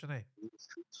the perception, eh? in the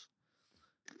streets.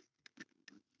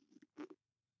 Hmm.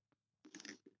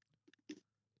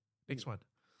 Next one.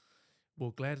 Will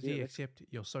Yeah, gladly next. accept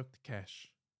your soaked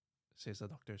cash, says the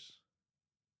doctors.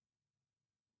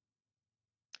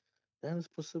 And this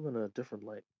puts them in a different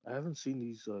light. I haven't seen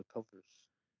these covers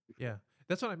before. Yeah,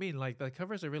 that's what I mean. Like the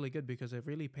covers are really good because it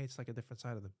really paints like a different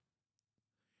side of them.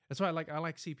 That's why I like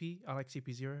CP. I like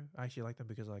CP0. I actually like them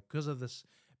because of this.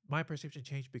 My perception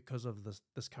changed because of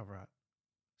this cover art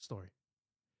story.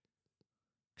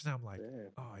 Because now I'm like,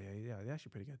 Damn. oh yeah, they're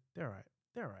actually pretty good. They're all right.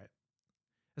 They're all right.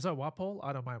 And so Wapol,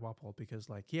 I don't mind Wapol because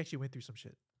like he actually went through some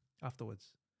shit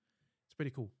afterwards. It's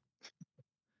pretty cool.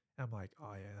 And I'm like,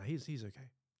 oh yeah, he's okay.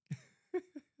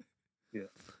 Yeah.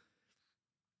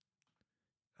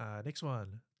 Next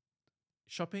one,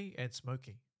 shopping and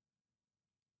smoking.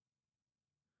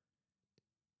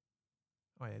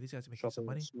 Oh yeah, these guys are making some Shopping and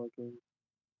money. smoking.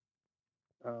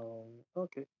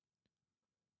 Okay.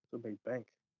 So make bank.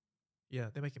 Yeah,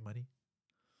 they're making money.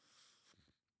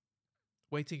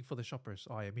 Waiting for the shoppers.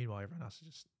 Oh yeah, meanwhile everyone else is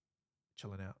just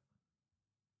chilling out,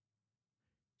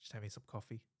 just having some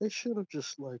coffee. They should have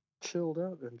just like chilled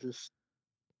out and just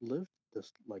lived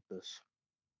this like this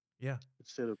Yeah,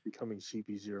 instead of becoming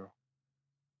CP0.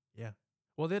 yeah.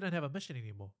 Well, they don't have a mission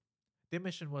anymore. Their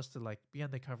mission was to like be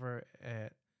undercover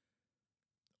at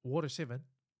Water 7,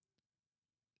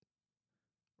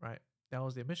 right? That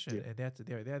was their mission, Yeah. and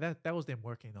that was them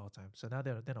working the whole time. So now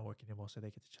they're not working anymore, so they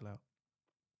get to chill out.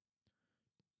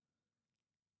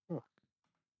 Huh.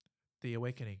 The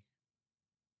Awakening,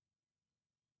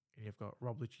 and you've got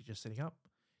Rob Lucci just sitting up.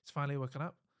 He's finally woken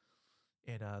up,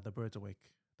 and the bird's awake.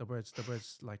 The bird's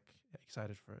like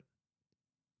excited for it.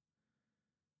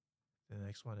 The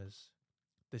next one is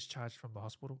discharged from the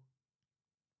hospital.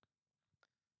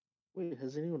 Wait,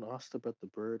 has anyone asked about the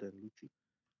bird and Lucci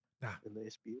Nah, in the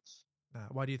SBS? nah.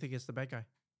 Why do you think it's the bad guy?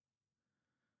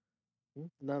 Hmm?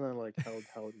 No, like how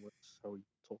it works, how he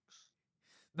talks.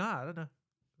 Nah, I don't know.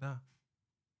 Nah.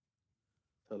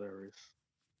 Hilarious.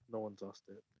 No one's asked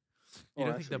it. You Oh,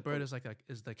 don't think the actually, bird is like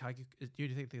is the Kagu?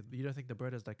 You don't think the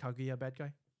bird is the Kaguya bad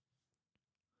guy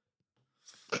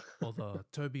or the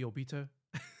Toby Obito?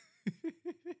 that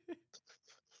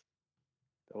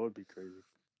would be crazy.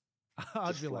 I'd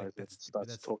Just be like, flies in, that's stupid.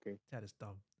 starts talking. That is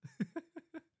dumb.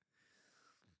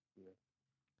 Yeah.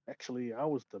 Actually, I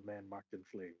was the man marked in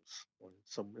flames, or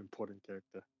some important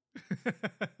character.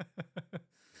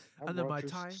 I'm Under my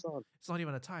Roger's tie, son. it's not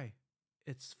even a tie.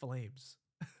 It's flames.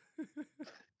 It's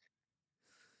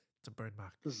a bird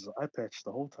mark. This is an eye patch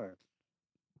the whole time.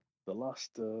 The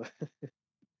last, the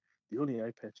only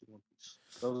eye patch in One Piece.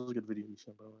 That was a good video you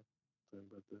sent, by the way, talking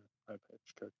about the eye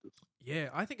patch characters. Yeah,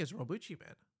 I think it's Robuchi,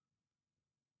 man.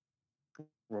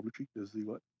 Robert Treat is the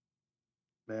what?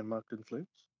 Man marked in flames?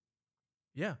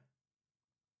 Yeah,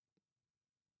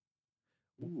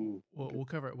 Ooh, okay. we'll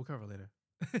cover it. We'll cover it later.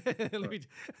 All right.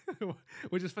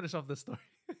 We'll just finish off this story.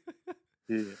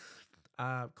 Yeah.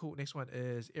 Cool. Next one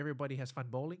is everybody has fun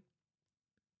bowling.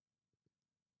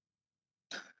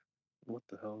 What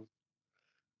the hell?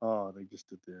 Oh, they just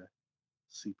did their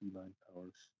CP9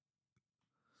 powers,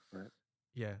 right?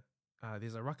 Yeah.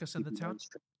 There's a ruckus in the town. CP9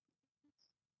 strip.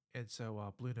 And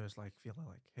so Blue Nose like feeling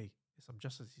like, hey, some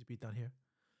justice needs to be done here.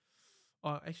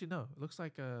 Actually, no. It looks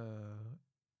like the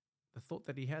thought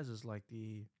that he has is like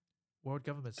the world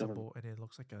government Government. symbol, and it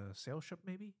looks like a sail ship,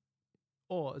 maybe.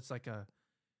 Or it's like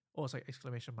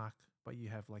exclamation mark, but you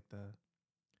have like the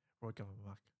world government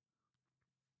mark.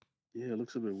 Yeah, it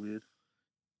looks a bit weird.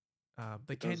 The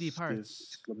It Candy does give Pirates.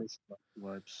 exclamation mark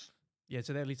vibes. Yeah,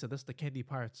 so that leads to this. The Candy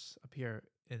Pirates appear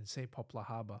in St. Poplar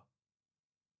Harbor.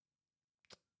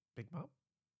 Big Mom?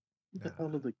 What Nah. the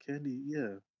hell are the candy?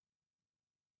 Yeah,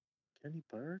 candy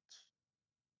pirates.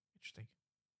 Interesting.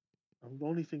 I'm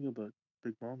only thinking about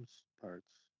Big Mom's pirates,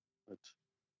 but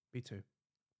Me too.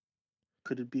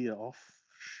 could it be an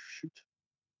offshoot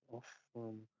off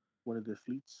one of their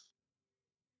fleets?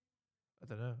 I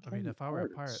don't know. I mean, Candy if I were a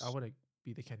pirate, I pirates. wouldn't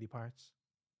be the Candy Pirates.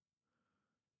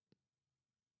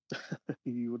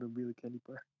 You wouldn't be the candy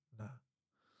pirate. Nah.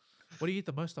 What do you eat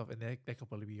the most of? And that could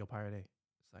probably be your pirate day.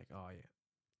 It's like, oh yeah,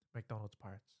 McDonald's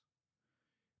Pirates.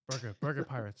 Burger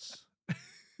Pirates.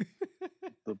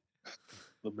 The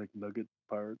the McNugget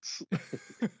pirates.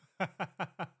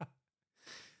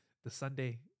 The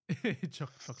Sunday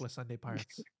chocolate Sunday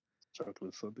Pirates.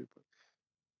 Chocolate Sunday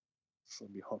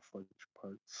hot fudge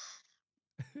pirates.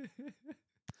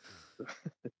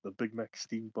 The Big Mac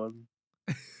steam bun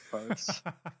pirates.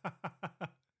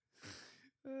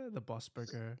 The Boss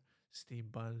Burger steam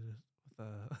bun with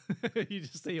a you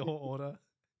just say your whole order.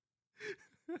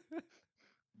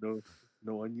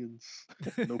 No onions,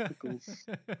 no pickles.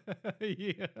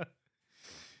 Yeah.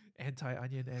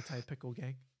 Anti-onion, anti-pickle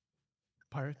gang.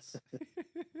 Pirates.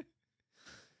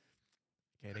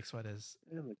 Okay, next one is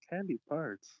And the candy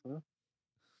pirates, huh?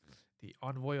 the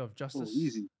Envoy of Justice. Oh,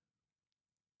 easy.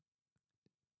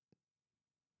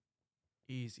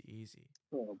 Easy.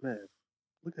 Oh man,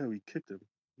 look how he kicked him.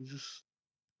 He just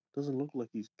doesn't look like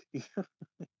he's.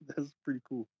 That's pretty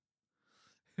cool.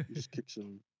 He just kicks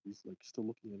him. He's like still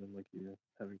looking at him like yeah,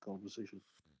 having conversation.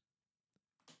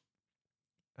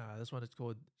 This one is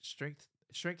called Strength,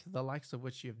 the likes of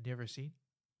which you've never seen.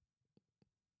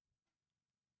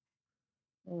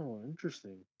 Oh,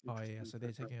 interesting. Oh yeah, Interesting so they're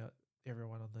background. taking out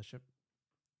everyone on the ship.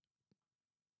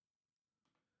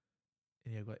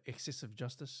 And you've got excessive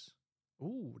justice.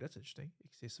 Ooh, that's interesting.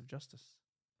 Excessive justice.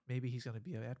 Maybe he's going to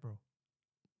be an admiral.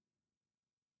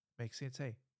 Makes sense,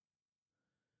 hey?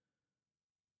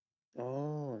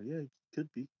 Oh yeah, it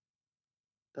could be.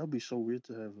 That would be so weird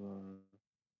to have.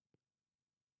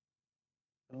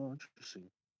 Oh, interesting.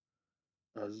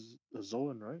 A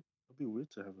Zoan, right? It'd be weird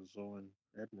to have a Zoan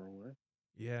admiral, right?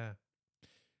 Yeah.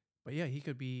 But yeah, he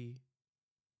could be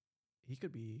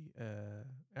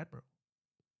admiral.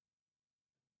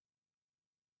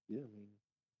 Yeah, I mean,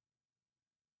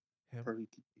 Him, probably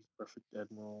he's perfect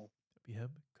admiral. be him,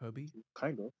 Kobe,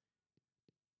 Kind of.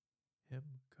 and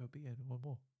one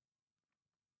more.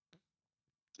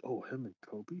 Oh, him and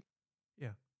Kobe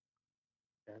Yeah.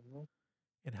 admiral.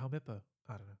 And Helmippo.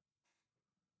 I don't know.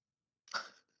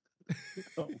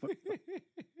 Oh,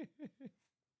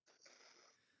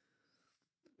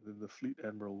 and then the fleet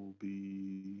admiral will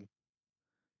be.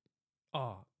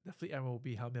 Oh, the fleet admiral will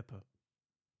be Helmippo.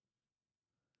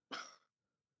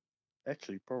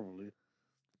 Actually, probably.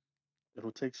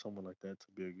 It'll take someone like that to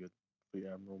be a good fleet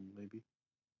admiral, maybe.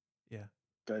 Yeah.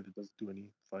 Guy that doesn't do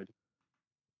any fighting.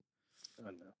 I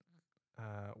don't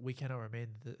know. We cannot remain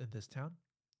in this town.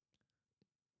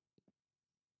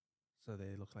 So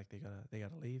they look like they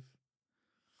gotta leave.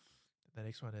 The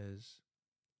next one is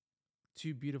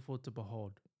too beautiful to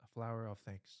behold, a flower of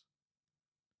thanks.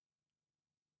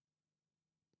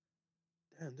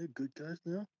 Damn, they're good guys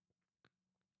now.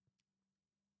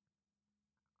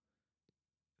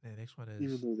 And the next one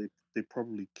Even is though they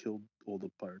probably killed all the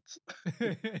pirates.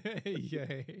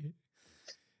 yay.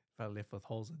 If I left with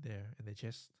holes in their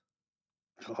chest.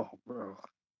 Oh, bro.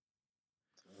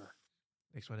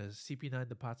 Next one is CP9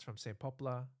 departs from St.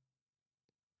 Poplar.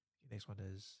 Next one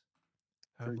is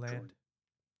Great Homeland.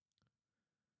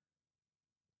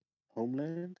 drawing.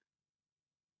 Homeland?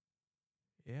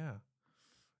 Yeah.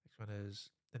 Next one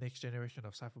is the next generation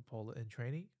of Cypherpole in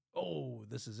training. Oh,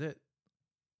 this is it.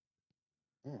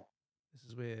 Oh. This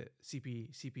is where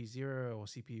CP0 or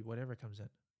CP whatever comes in.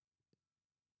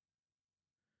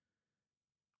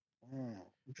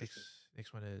 Oh, interesting.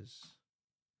 Next one is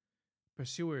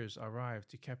pursuers arrive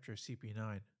to capture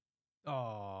CP9.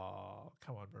 Oh,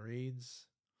 come on, Marines.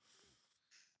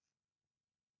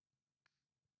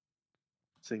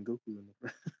 Sengoku in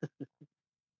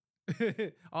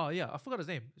the Oh yeah, I forgot his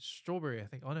name. Strawberry, I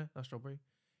think. Oh no, not Strawberry.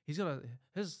 He's got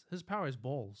his power is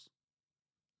balls.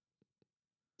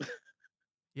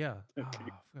 Yeah. Ah, Okay.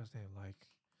 I forgot his name. Like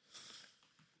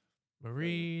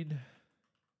Marine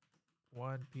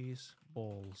One Piece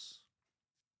balls.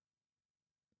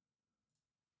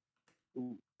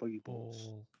 Ooh, buggy balls.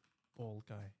 Ball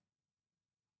guy.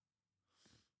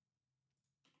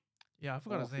 Yeah, I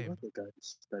forgot Oh, I his name. forgot that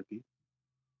guy. Skype.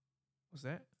 What's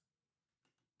that?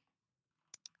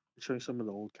 Showing some of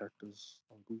the old characters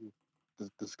on Google.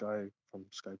 This guy from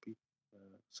Skype,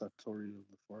 Satori of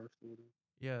the Forest or whatever.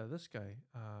 Yeah, this guy.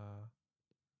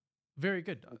 Very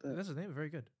good. Like that. That's his name. Very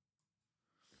good.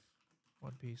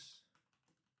 One Piece.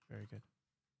 Very good.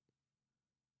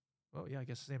 Well, yeah, I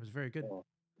guess his name is very good. Oh,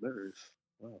 there is.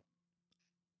 Wow.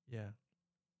 Yeah.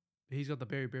 He's got the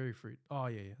berry fruit. Oh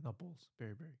yeah, yeah, not balls.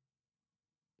 Berry. That's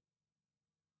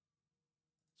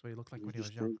what he looked like He when he was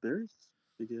just young. grows berries.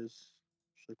 Big ass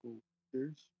circle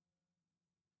berries.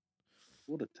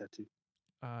 What a tattoo.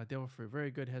 Devil fruit, very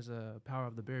good. Has a power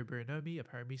of the berry nomi, a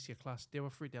paramecia class devil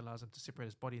fruit that allows him to separate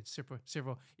his body in several.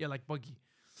 Yeah, like buggy,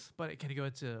 but it can go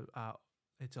into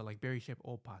like berry shaped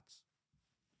all parts.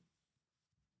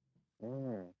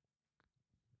 Oh,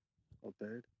 not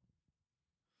bad.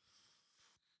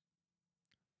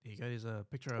 There you go. There's a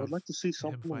picture I'd of like to see him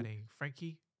someone. fighting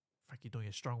Frankie. Frankie doing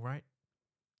a strong right.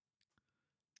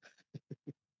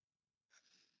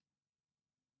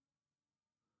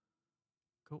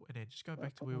 Cool. And then just going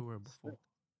back to where we were before,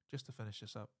 just to finish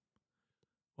this up.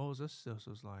 What was this? This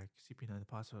was like CP9 the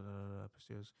password.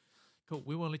 Pursuers. Cool.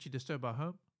 We won't let you disturb our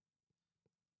home.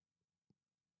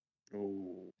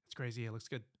 Oh, It's crazy. It looks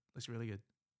good. Looks really good.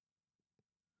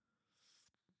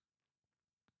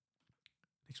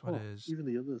 Next one is even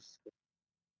the others.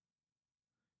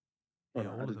 Oh yeah, no,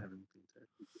 I all of didn't them. have anything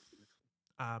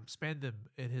to add. Spandam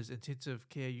in his intensive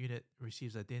care unit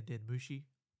receives a Den Mushi.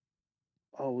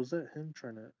 Oh, was that him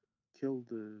trying to kill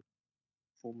the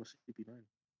former CP9?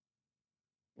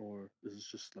 Or is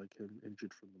this just like him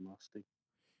injured from the last thing?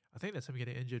 I think that's him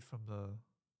getting injured from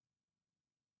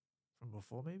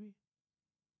before, maybe.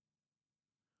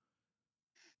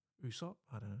 Usopp?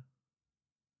 I don't know.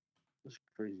 That's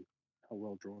crazy how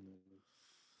well drawn it is.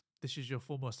 This is your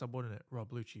former subordinate,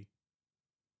 Rob Lucci.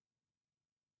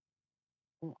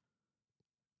 Oh,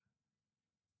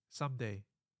 Someday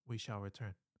we shall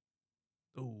return.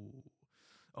 Ooh.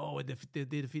 Oh, and they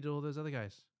defeated all those other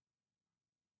guys.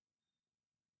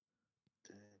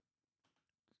 dang.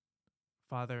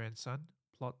 Father and son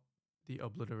plot the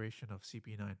obliteration of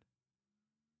CP9.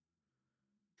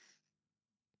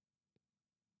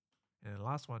 And the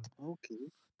last one,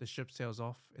 Okay. the ship sails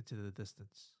off into the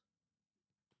distance.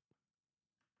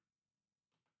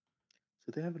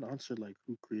 So they haven't answered like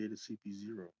who created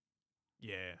CP0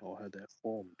 Yeah. or how that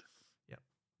formed. Yep.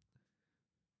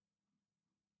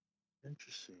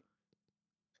 Interesting.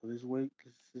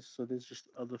 So there's just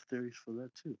other theories for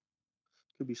that too.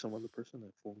 Could be some other person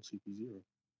that formed CP0,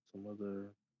 some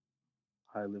other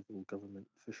high level government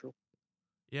official.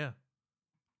 Yeah.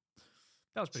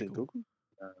 That was pretty cool. Sengoku?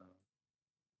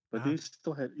 But Nah. they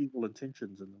still had evil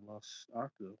intentions in the last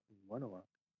arc though, in Wano arc.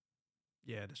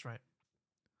 Yeah, that's right.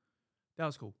 That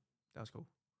was cool. That was cool.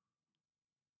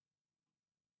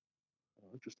 Oh,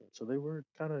 interesting. So they were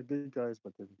kind of good guys,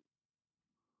 but then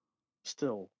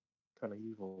still kind of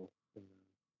evil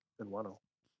in Wano.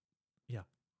 Yeah.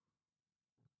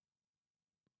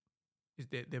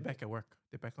 They're back at work.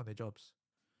 They're back on their jobs.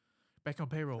 Back on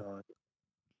payroll. God.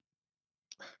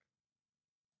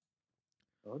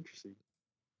 Oh, interesting.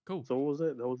 Cool. So what was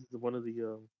that? That was one of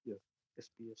the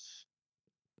SBS.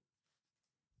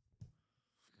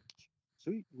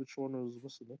 Sweet. Which one was?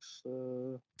 What's the next?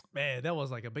 Man, that was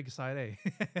like a big side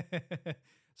A.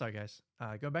 Sorry, guys.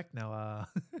 Going back now.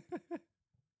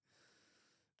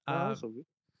 No, Um, that's all good.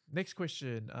 next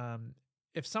question.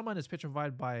 If someone is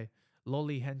petrified by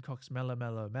Lolly Hancock's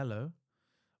Mellow,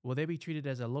 will they be treated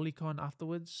as a lolicon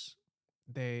afterwards?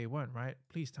 They won't, right?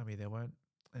 Please tell me they won't.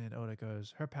 And Oda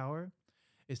goes, her power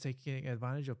is taking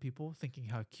advantage of people thinking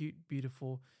how cute,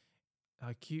 beautiful,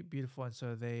 and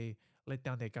so they let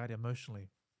down their guard emotionally.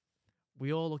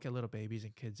 We all look at little babies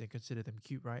and kids and consider them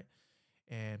cute, right?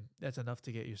 And that's enough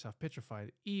to get yourself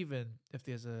petrified. Even if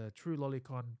there's a true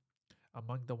lolicon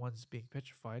among the ones being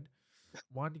petrified,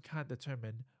 one can't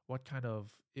determine what kind of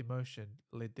emotion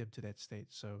led them to that state.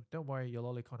 So don't worry, your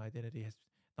lolicon identity has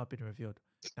not been revealed.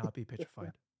 Now be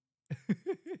petrified.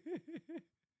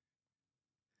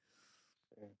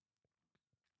 Yeah.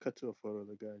 Cut to a photo of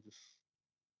the guy just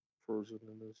frozen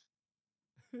in his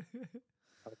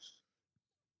house.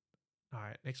 All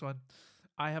right, next one.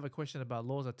 I have a question about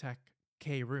Law's attack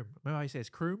K room. Remember how he says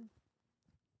Kroom?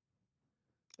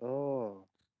 Oh,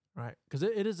 Right? Because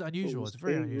it is so it unusual. was It's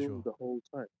very K-room unusual. the whole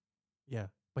time, Yeah.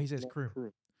 But he says not Kroom.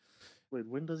 crew. Wait,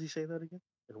 when does he say that again?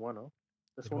 In Wano?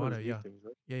 That's In one of his Wano, new yeah. things,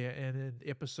 right? Yeah, yeah. And in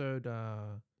episode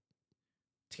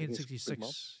Against Big Mom?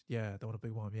 1066, yeah, the one of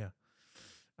Big Mom, yeah.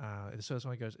 And so this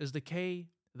one goes, is the K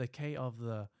of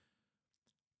the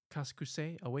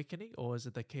Kaskusei awakening, or is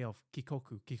it the K of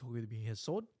Kikoku? Kikoku being his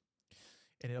sword.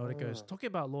 And it goes, Ah, talking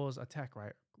about Law's attack,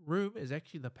 right? Room is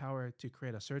actually the power to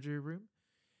create a surgery room,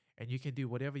 and you can do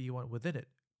whatever you want within it.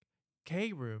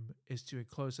 K room is to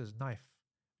enclose his knife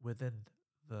within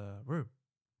the room.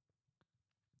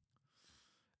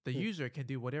 The hmm, user can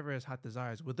do whatever his heart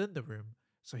desires within the room,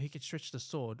 so he can stretch the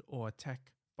sword or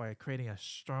attack by creating a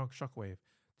strong shockwave.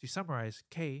 To summarize,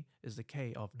 K is the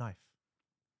K of knife.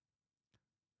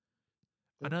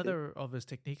 okay. Another of his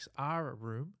techniques, R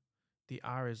room, the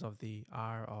R is of the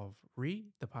R of Re,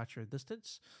 departure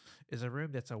distance, is a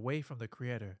room that's away from the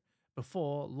creator.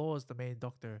 Before, Law as the main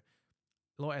doctor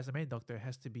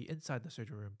has to be inside the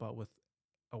surgery room, but with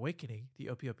awakening, the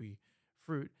Opiopi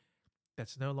fruit,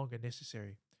 that's no longer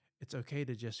necessary. It's okay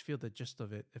to just feel the gist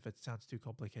of it if it sounds too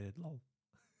complicated, lol.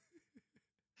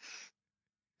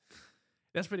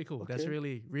 That's pretty cool. That's Okay.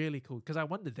 really, really cool. Because I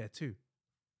wondered that too.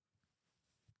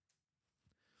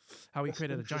 How he That's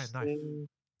created a giant knife. interesting.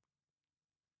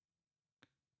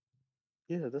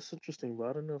 Yeah, that's interesting. But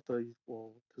I don't know if they,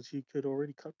 well, because he could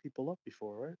already cut people up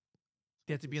before, right?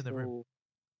 He So had to be there's in the room.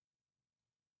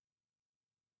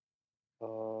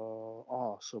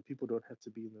 no, so people don't have to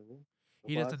be in the room.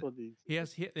 He But I doesn't. thought they, Yeah.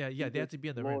 They the had to be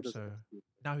in the law room. doesn't have So to be in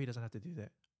the room. now he doesn't have to do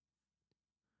that.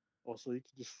 Also, he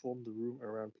could just form the room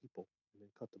around people and then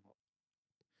cut them up.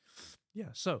 Yeah.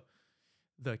 So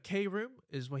the K room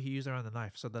is what he used around the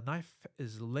knife. So the knife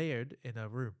is layered in a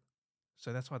room.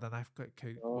 So that's why the knife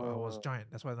was Oh, giant.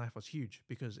 That's why the knife was huge,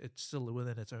 because it's still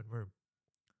within its own room.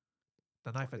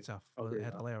 The knife okay. itself Okay.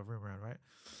 had a layer of room around, right?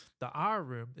 The R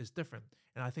room is different.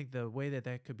 And I think the way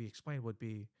that could be explained would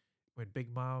be when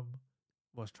Big Mom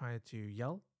was trying to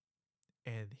yell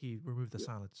and he removed the Yeah.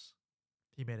 silence.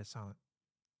 He made it silent.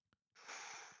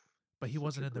 But he Such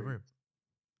wasn't a in the great room.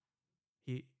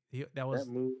 He that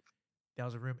move. that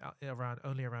was a room around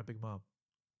only around Big Mom.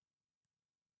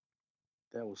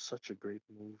 That was such a great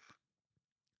move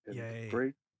and Yay.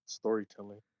 great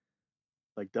storytelling.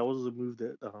 Like that was the move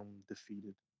that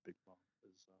defeated Big Mom.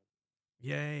 Is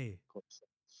Yay. Corazon's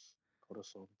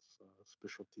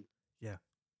specialty. Yeah.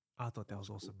 I thought That that was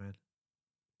was cool. awesome, man.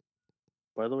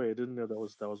 By the way, I didn't know that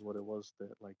was what it was.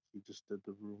 That like he just did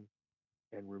the room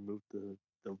and removed the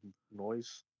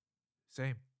noise.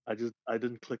 Same. I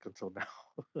didn't click until now.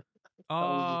 I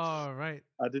was just Oh, right.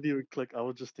 I didn't even click. I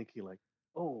was just thinking like,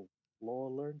 oh, Law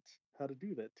learned how to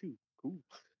do that too. Cool.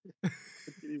 I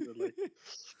didn't even like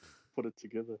put it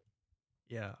together.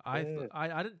 Yeah, Yeah.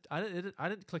 I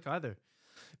didn't click either,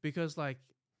 because like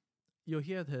you'll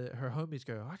hear her homies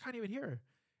go, I can't even hear her,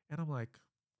 and I'm like,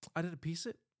 I didn't piece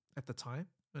it at the time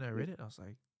when I Yeah. read it. I was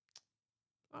like,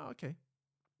 oh, okay,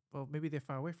 well maybe they're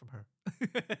far away from her.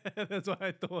 That's what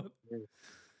I thought. Yeah.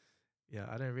 Yeah,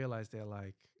 I didn't realize they're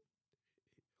like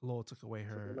Law took away So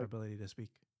they're her like ability to speak.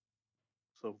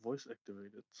 so voice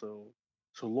activated. So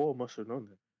Law must have known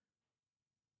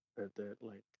that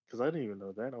like because I didn't even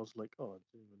know that. I was like, oh, I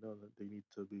didn't even know that they need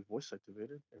to be voice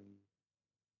activated. And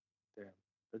damn,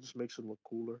 that just makes him look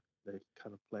cooler. They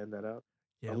kind of planned that out.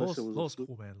 Yeah, Unless it was a Law's fluke.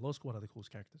 cool, man. Law's one of the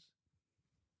coolest characters.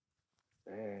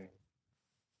 Dang,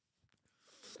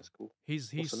 that's cool. What's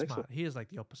He's the next one? smart. He is like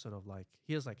the opposite of like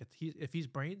he is like if he's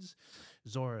brains,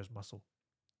 Zora is muscle.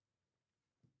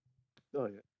 Oh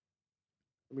yeah.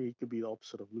 I mean, he could be the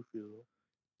opposite of Luffy as well.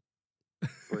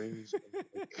 Brains and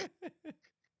like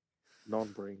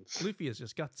non-brains. Luffy is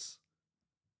just guts.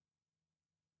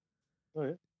 Oh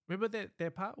yeah. Remember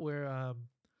that part where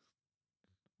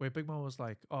Big Mom was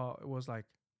like, oh, it was like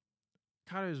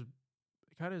Kaido's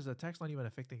attack's not even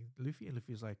affecting Luffy, and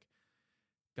Luffy's like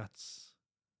guts.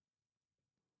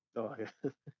 Oh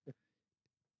yeah.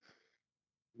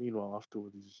 Meanwhile,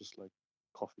 afterward, he's just like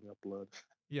coughing up blood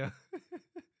Yeah.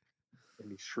 and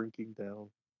he's shrinking down,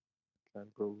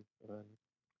 can't grow. And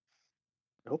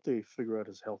I hope they figure out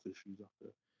his health issues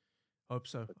after. Hope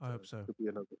so. But I hope so. could be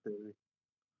another theory.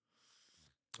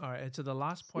 All right, and so the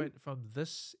last Sweet. point from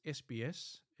this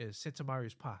SBS is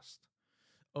Sentomaru's past.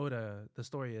 Oda, the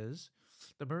story is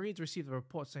the Marines received a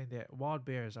report saying that wild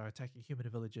bears are attacking human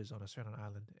villages on a certain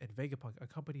island, and Vegapunk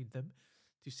accompanied them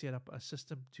to set up a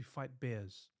system to fight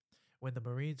bears. When the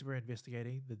Marines were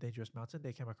investigating the dangerous mountain,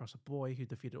 they came across a boy who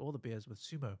defeated all the bears with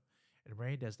sumo and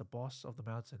reigned as the boss of the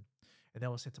mountain, and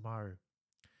that was Sentomaru.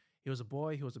 He was a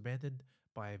boy who was abandoned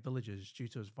by villagers due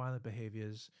to his violent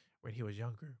behaviors when he was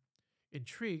younger.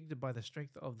 Intrigued by the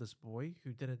strength of this boy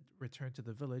who didn't return to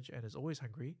the village and is always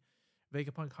hungry,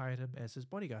 Vegapunk hired him as his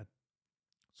bodyguard.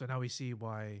 So now we see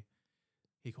why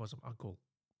he calls him uncle.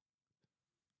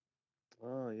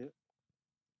 Oh, yeah.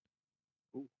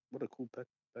 Ooh, what a cool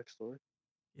backstory.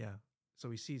 Yeah. So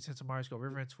we see Sensamaru's got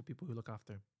reverence for people who look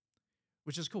after him,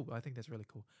 which is cool. I think that's really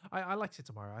cool. I like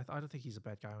Sensamaru. I don't think he's a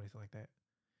bad guy or anything like that.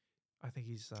 I think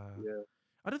he's. Yeah.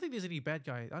 I don't think there's any bad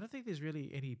guy. I don't think there's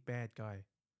really any bad guy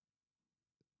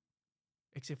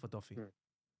except for Doffy. Hmm.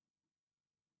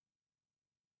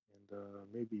 And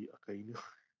maybe Akainu.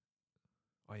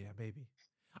 Oh yeah, maybe.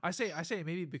 I say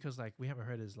maybe because like we haven't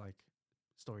heard his like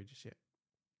story just yet.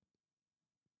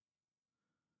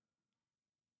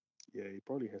 Yeah, he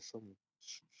probably has some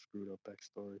screwed up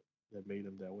backstory that made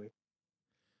him that way.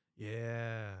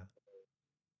 Yeah.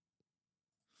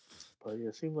 But yeah,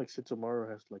 it seems like Setsumaro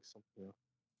has like some,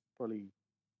 probably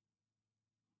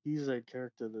he's a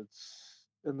character that's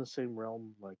in the same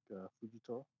realm like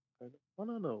Fujitaro, kind of. Oh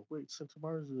no, wait,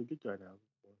 Setsumaro is a good guy now.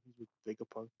 He's with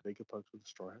Vegapunk. Vegapunk's with the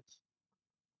Straw Hats.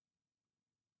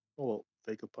 Oh well,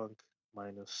 Vegapunk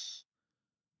minus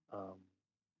um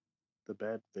the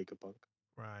bad Vegapunk.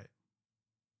 Right.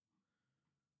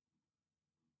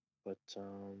 But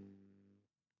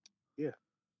yeah,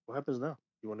 what happens now?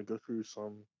 You want to go through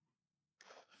some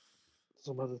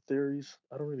other theories?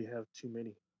 I don't really have too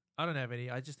many. I don't have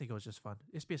any. I just think it was just fun.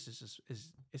 SBS is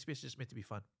SBS is just meant to be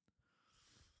fun.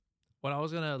 What I'm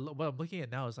looking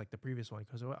at now is like the previous one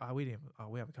because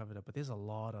we haven't covered it, but there's a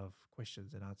lot of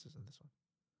questions and answers in this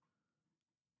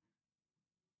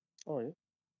one. Oh yeah.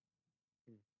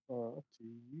 Up to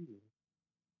you.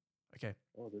 Okay.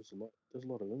 Oh, there's a lot. There's a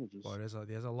lot of images. Well, there's a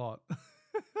lot.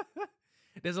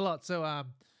 There's a lot. So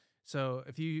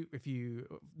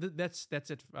that's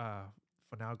it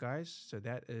for now, guys. So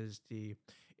that is the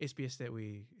SBS that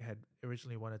we had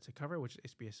originally wanted to cover, which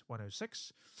is SBS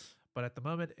 106. But at the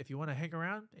moment, if you want to hang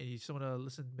around and you still want to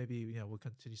listen, maybe we'll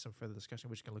continue some further discussion,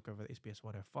 which can look over the SBS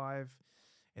 105,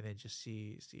 and then just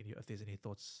see if there's any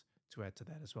thoughts to add to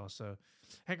that as well. So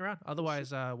hang around.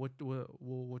 Otherwise,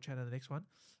 we'll chat in the next one.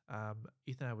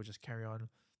 Ethan and I will just carry on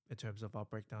in terms of our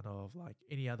breakdown of like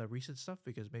any other recent stuff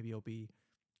because maybe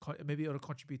it'll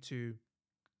contribute to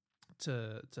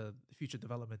future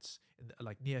developments in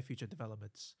like near future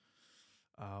developments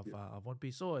of One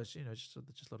Piece, or just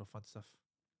little fun stuff.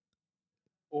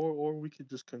 Or we could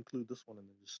just conclude this one and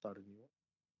then just start a new one.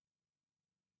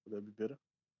 Would that be better?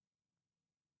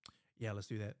 Yeah, let's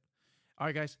do that. All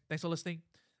right, guys. Thanks for listening.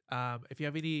 If you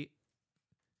have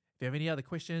any other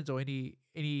questions or any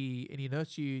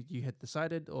notes you had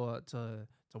decided or to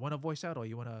want to voice out or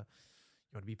you want to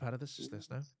be part of this, just let us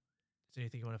know. Is there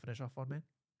anything you want to finish off on, man?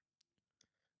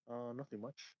 Nothing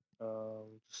much.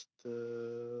 Just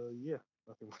yeah,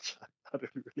 nothing much. I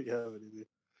don't really have anything.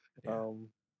 Yeah.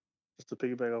 Just to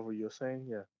piggyback off what you're saying,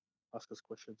 yeah. Ask us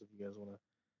questions if you guys wanna,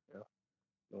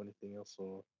 know anything else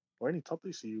or any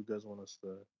topics that you guys want us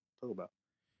to talk about.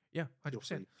 Yeah, Feel 100%.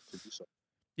 free to do so.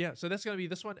 Yeah, so that's going to be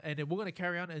this one, and then we're going to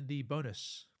carry on in the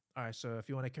bonus. All right, so if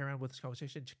you want to carry on with this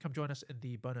conversation, come join us in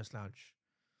the bonus lounge.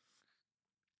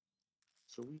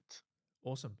 Sweet.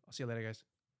 Awesome. I'll see you later, guys.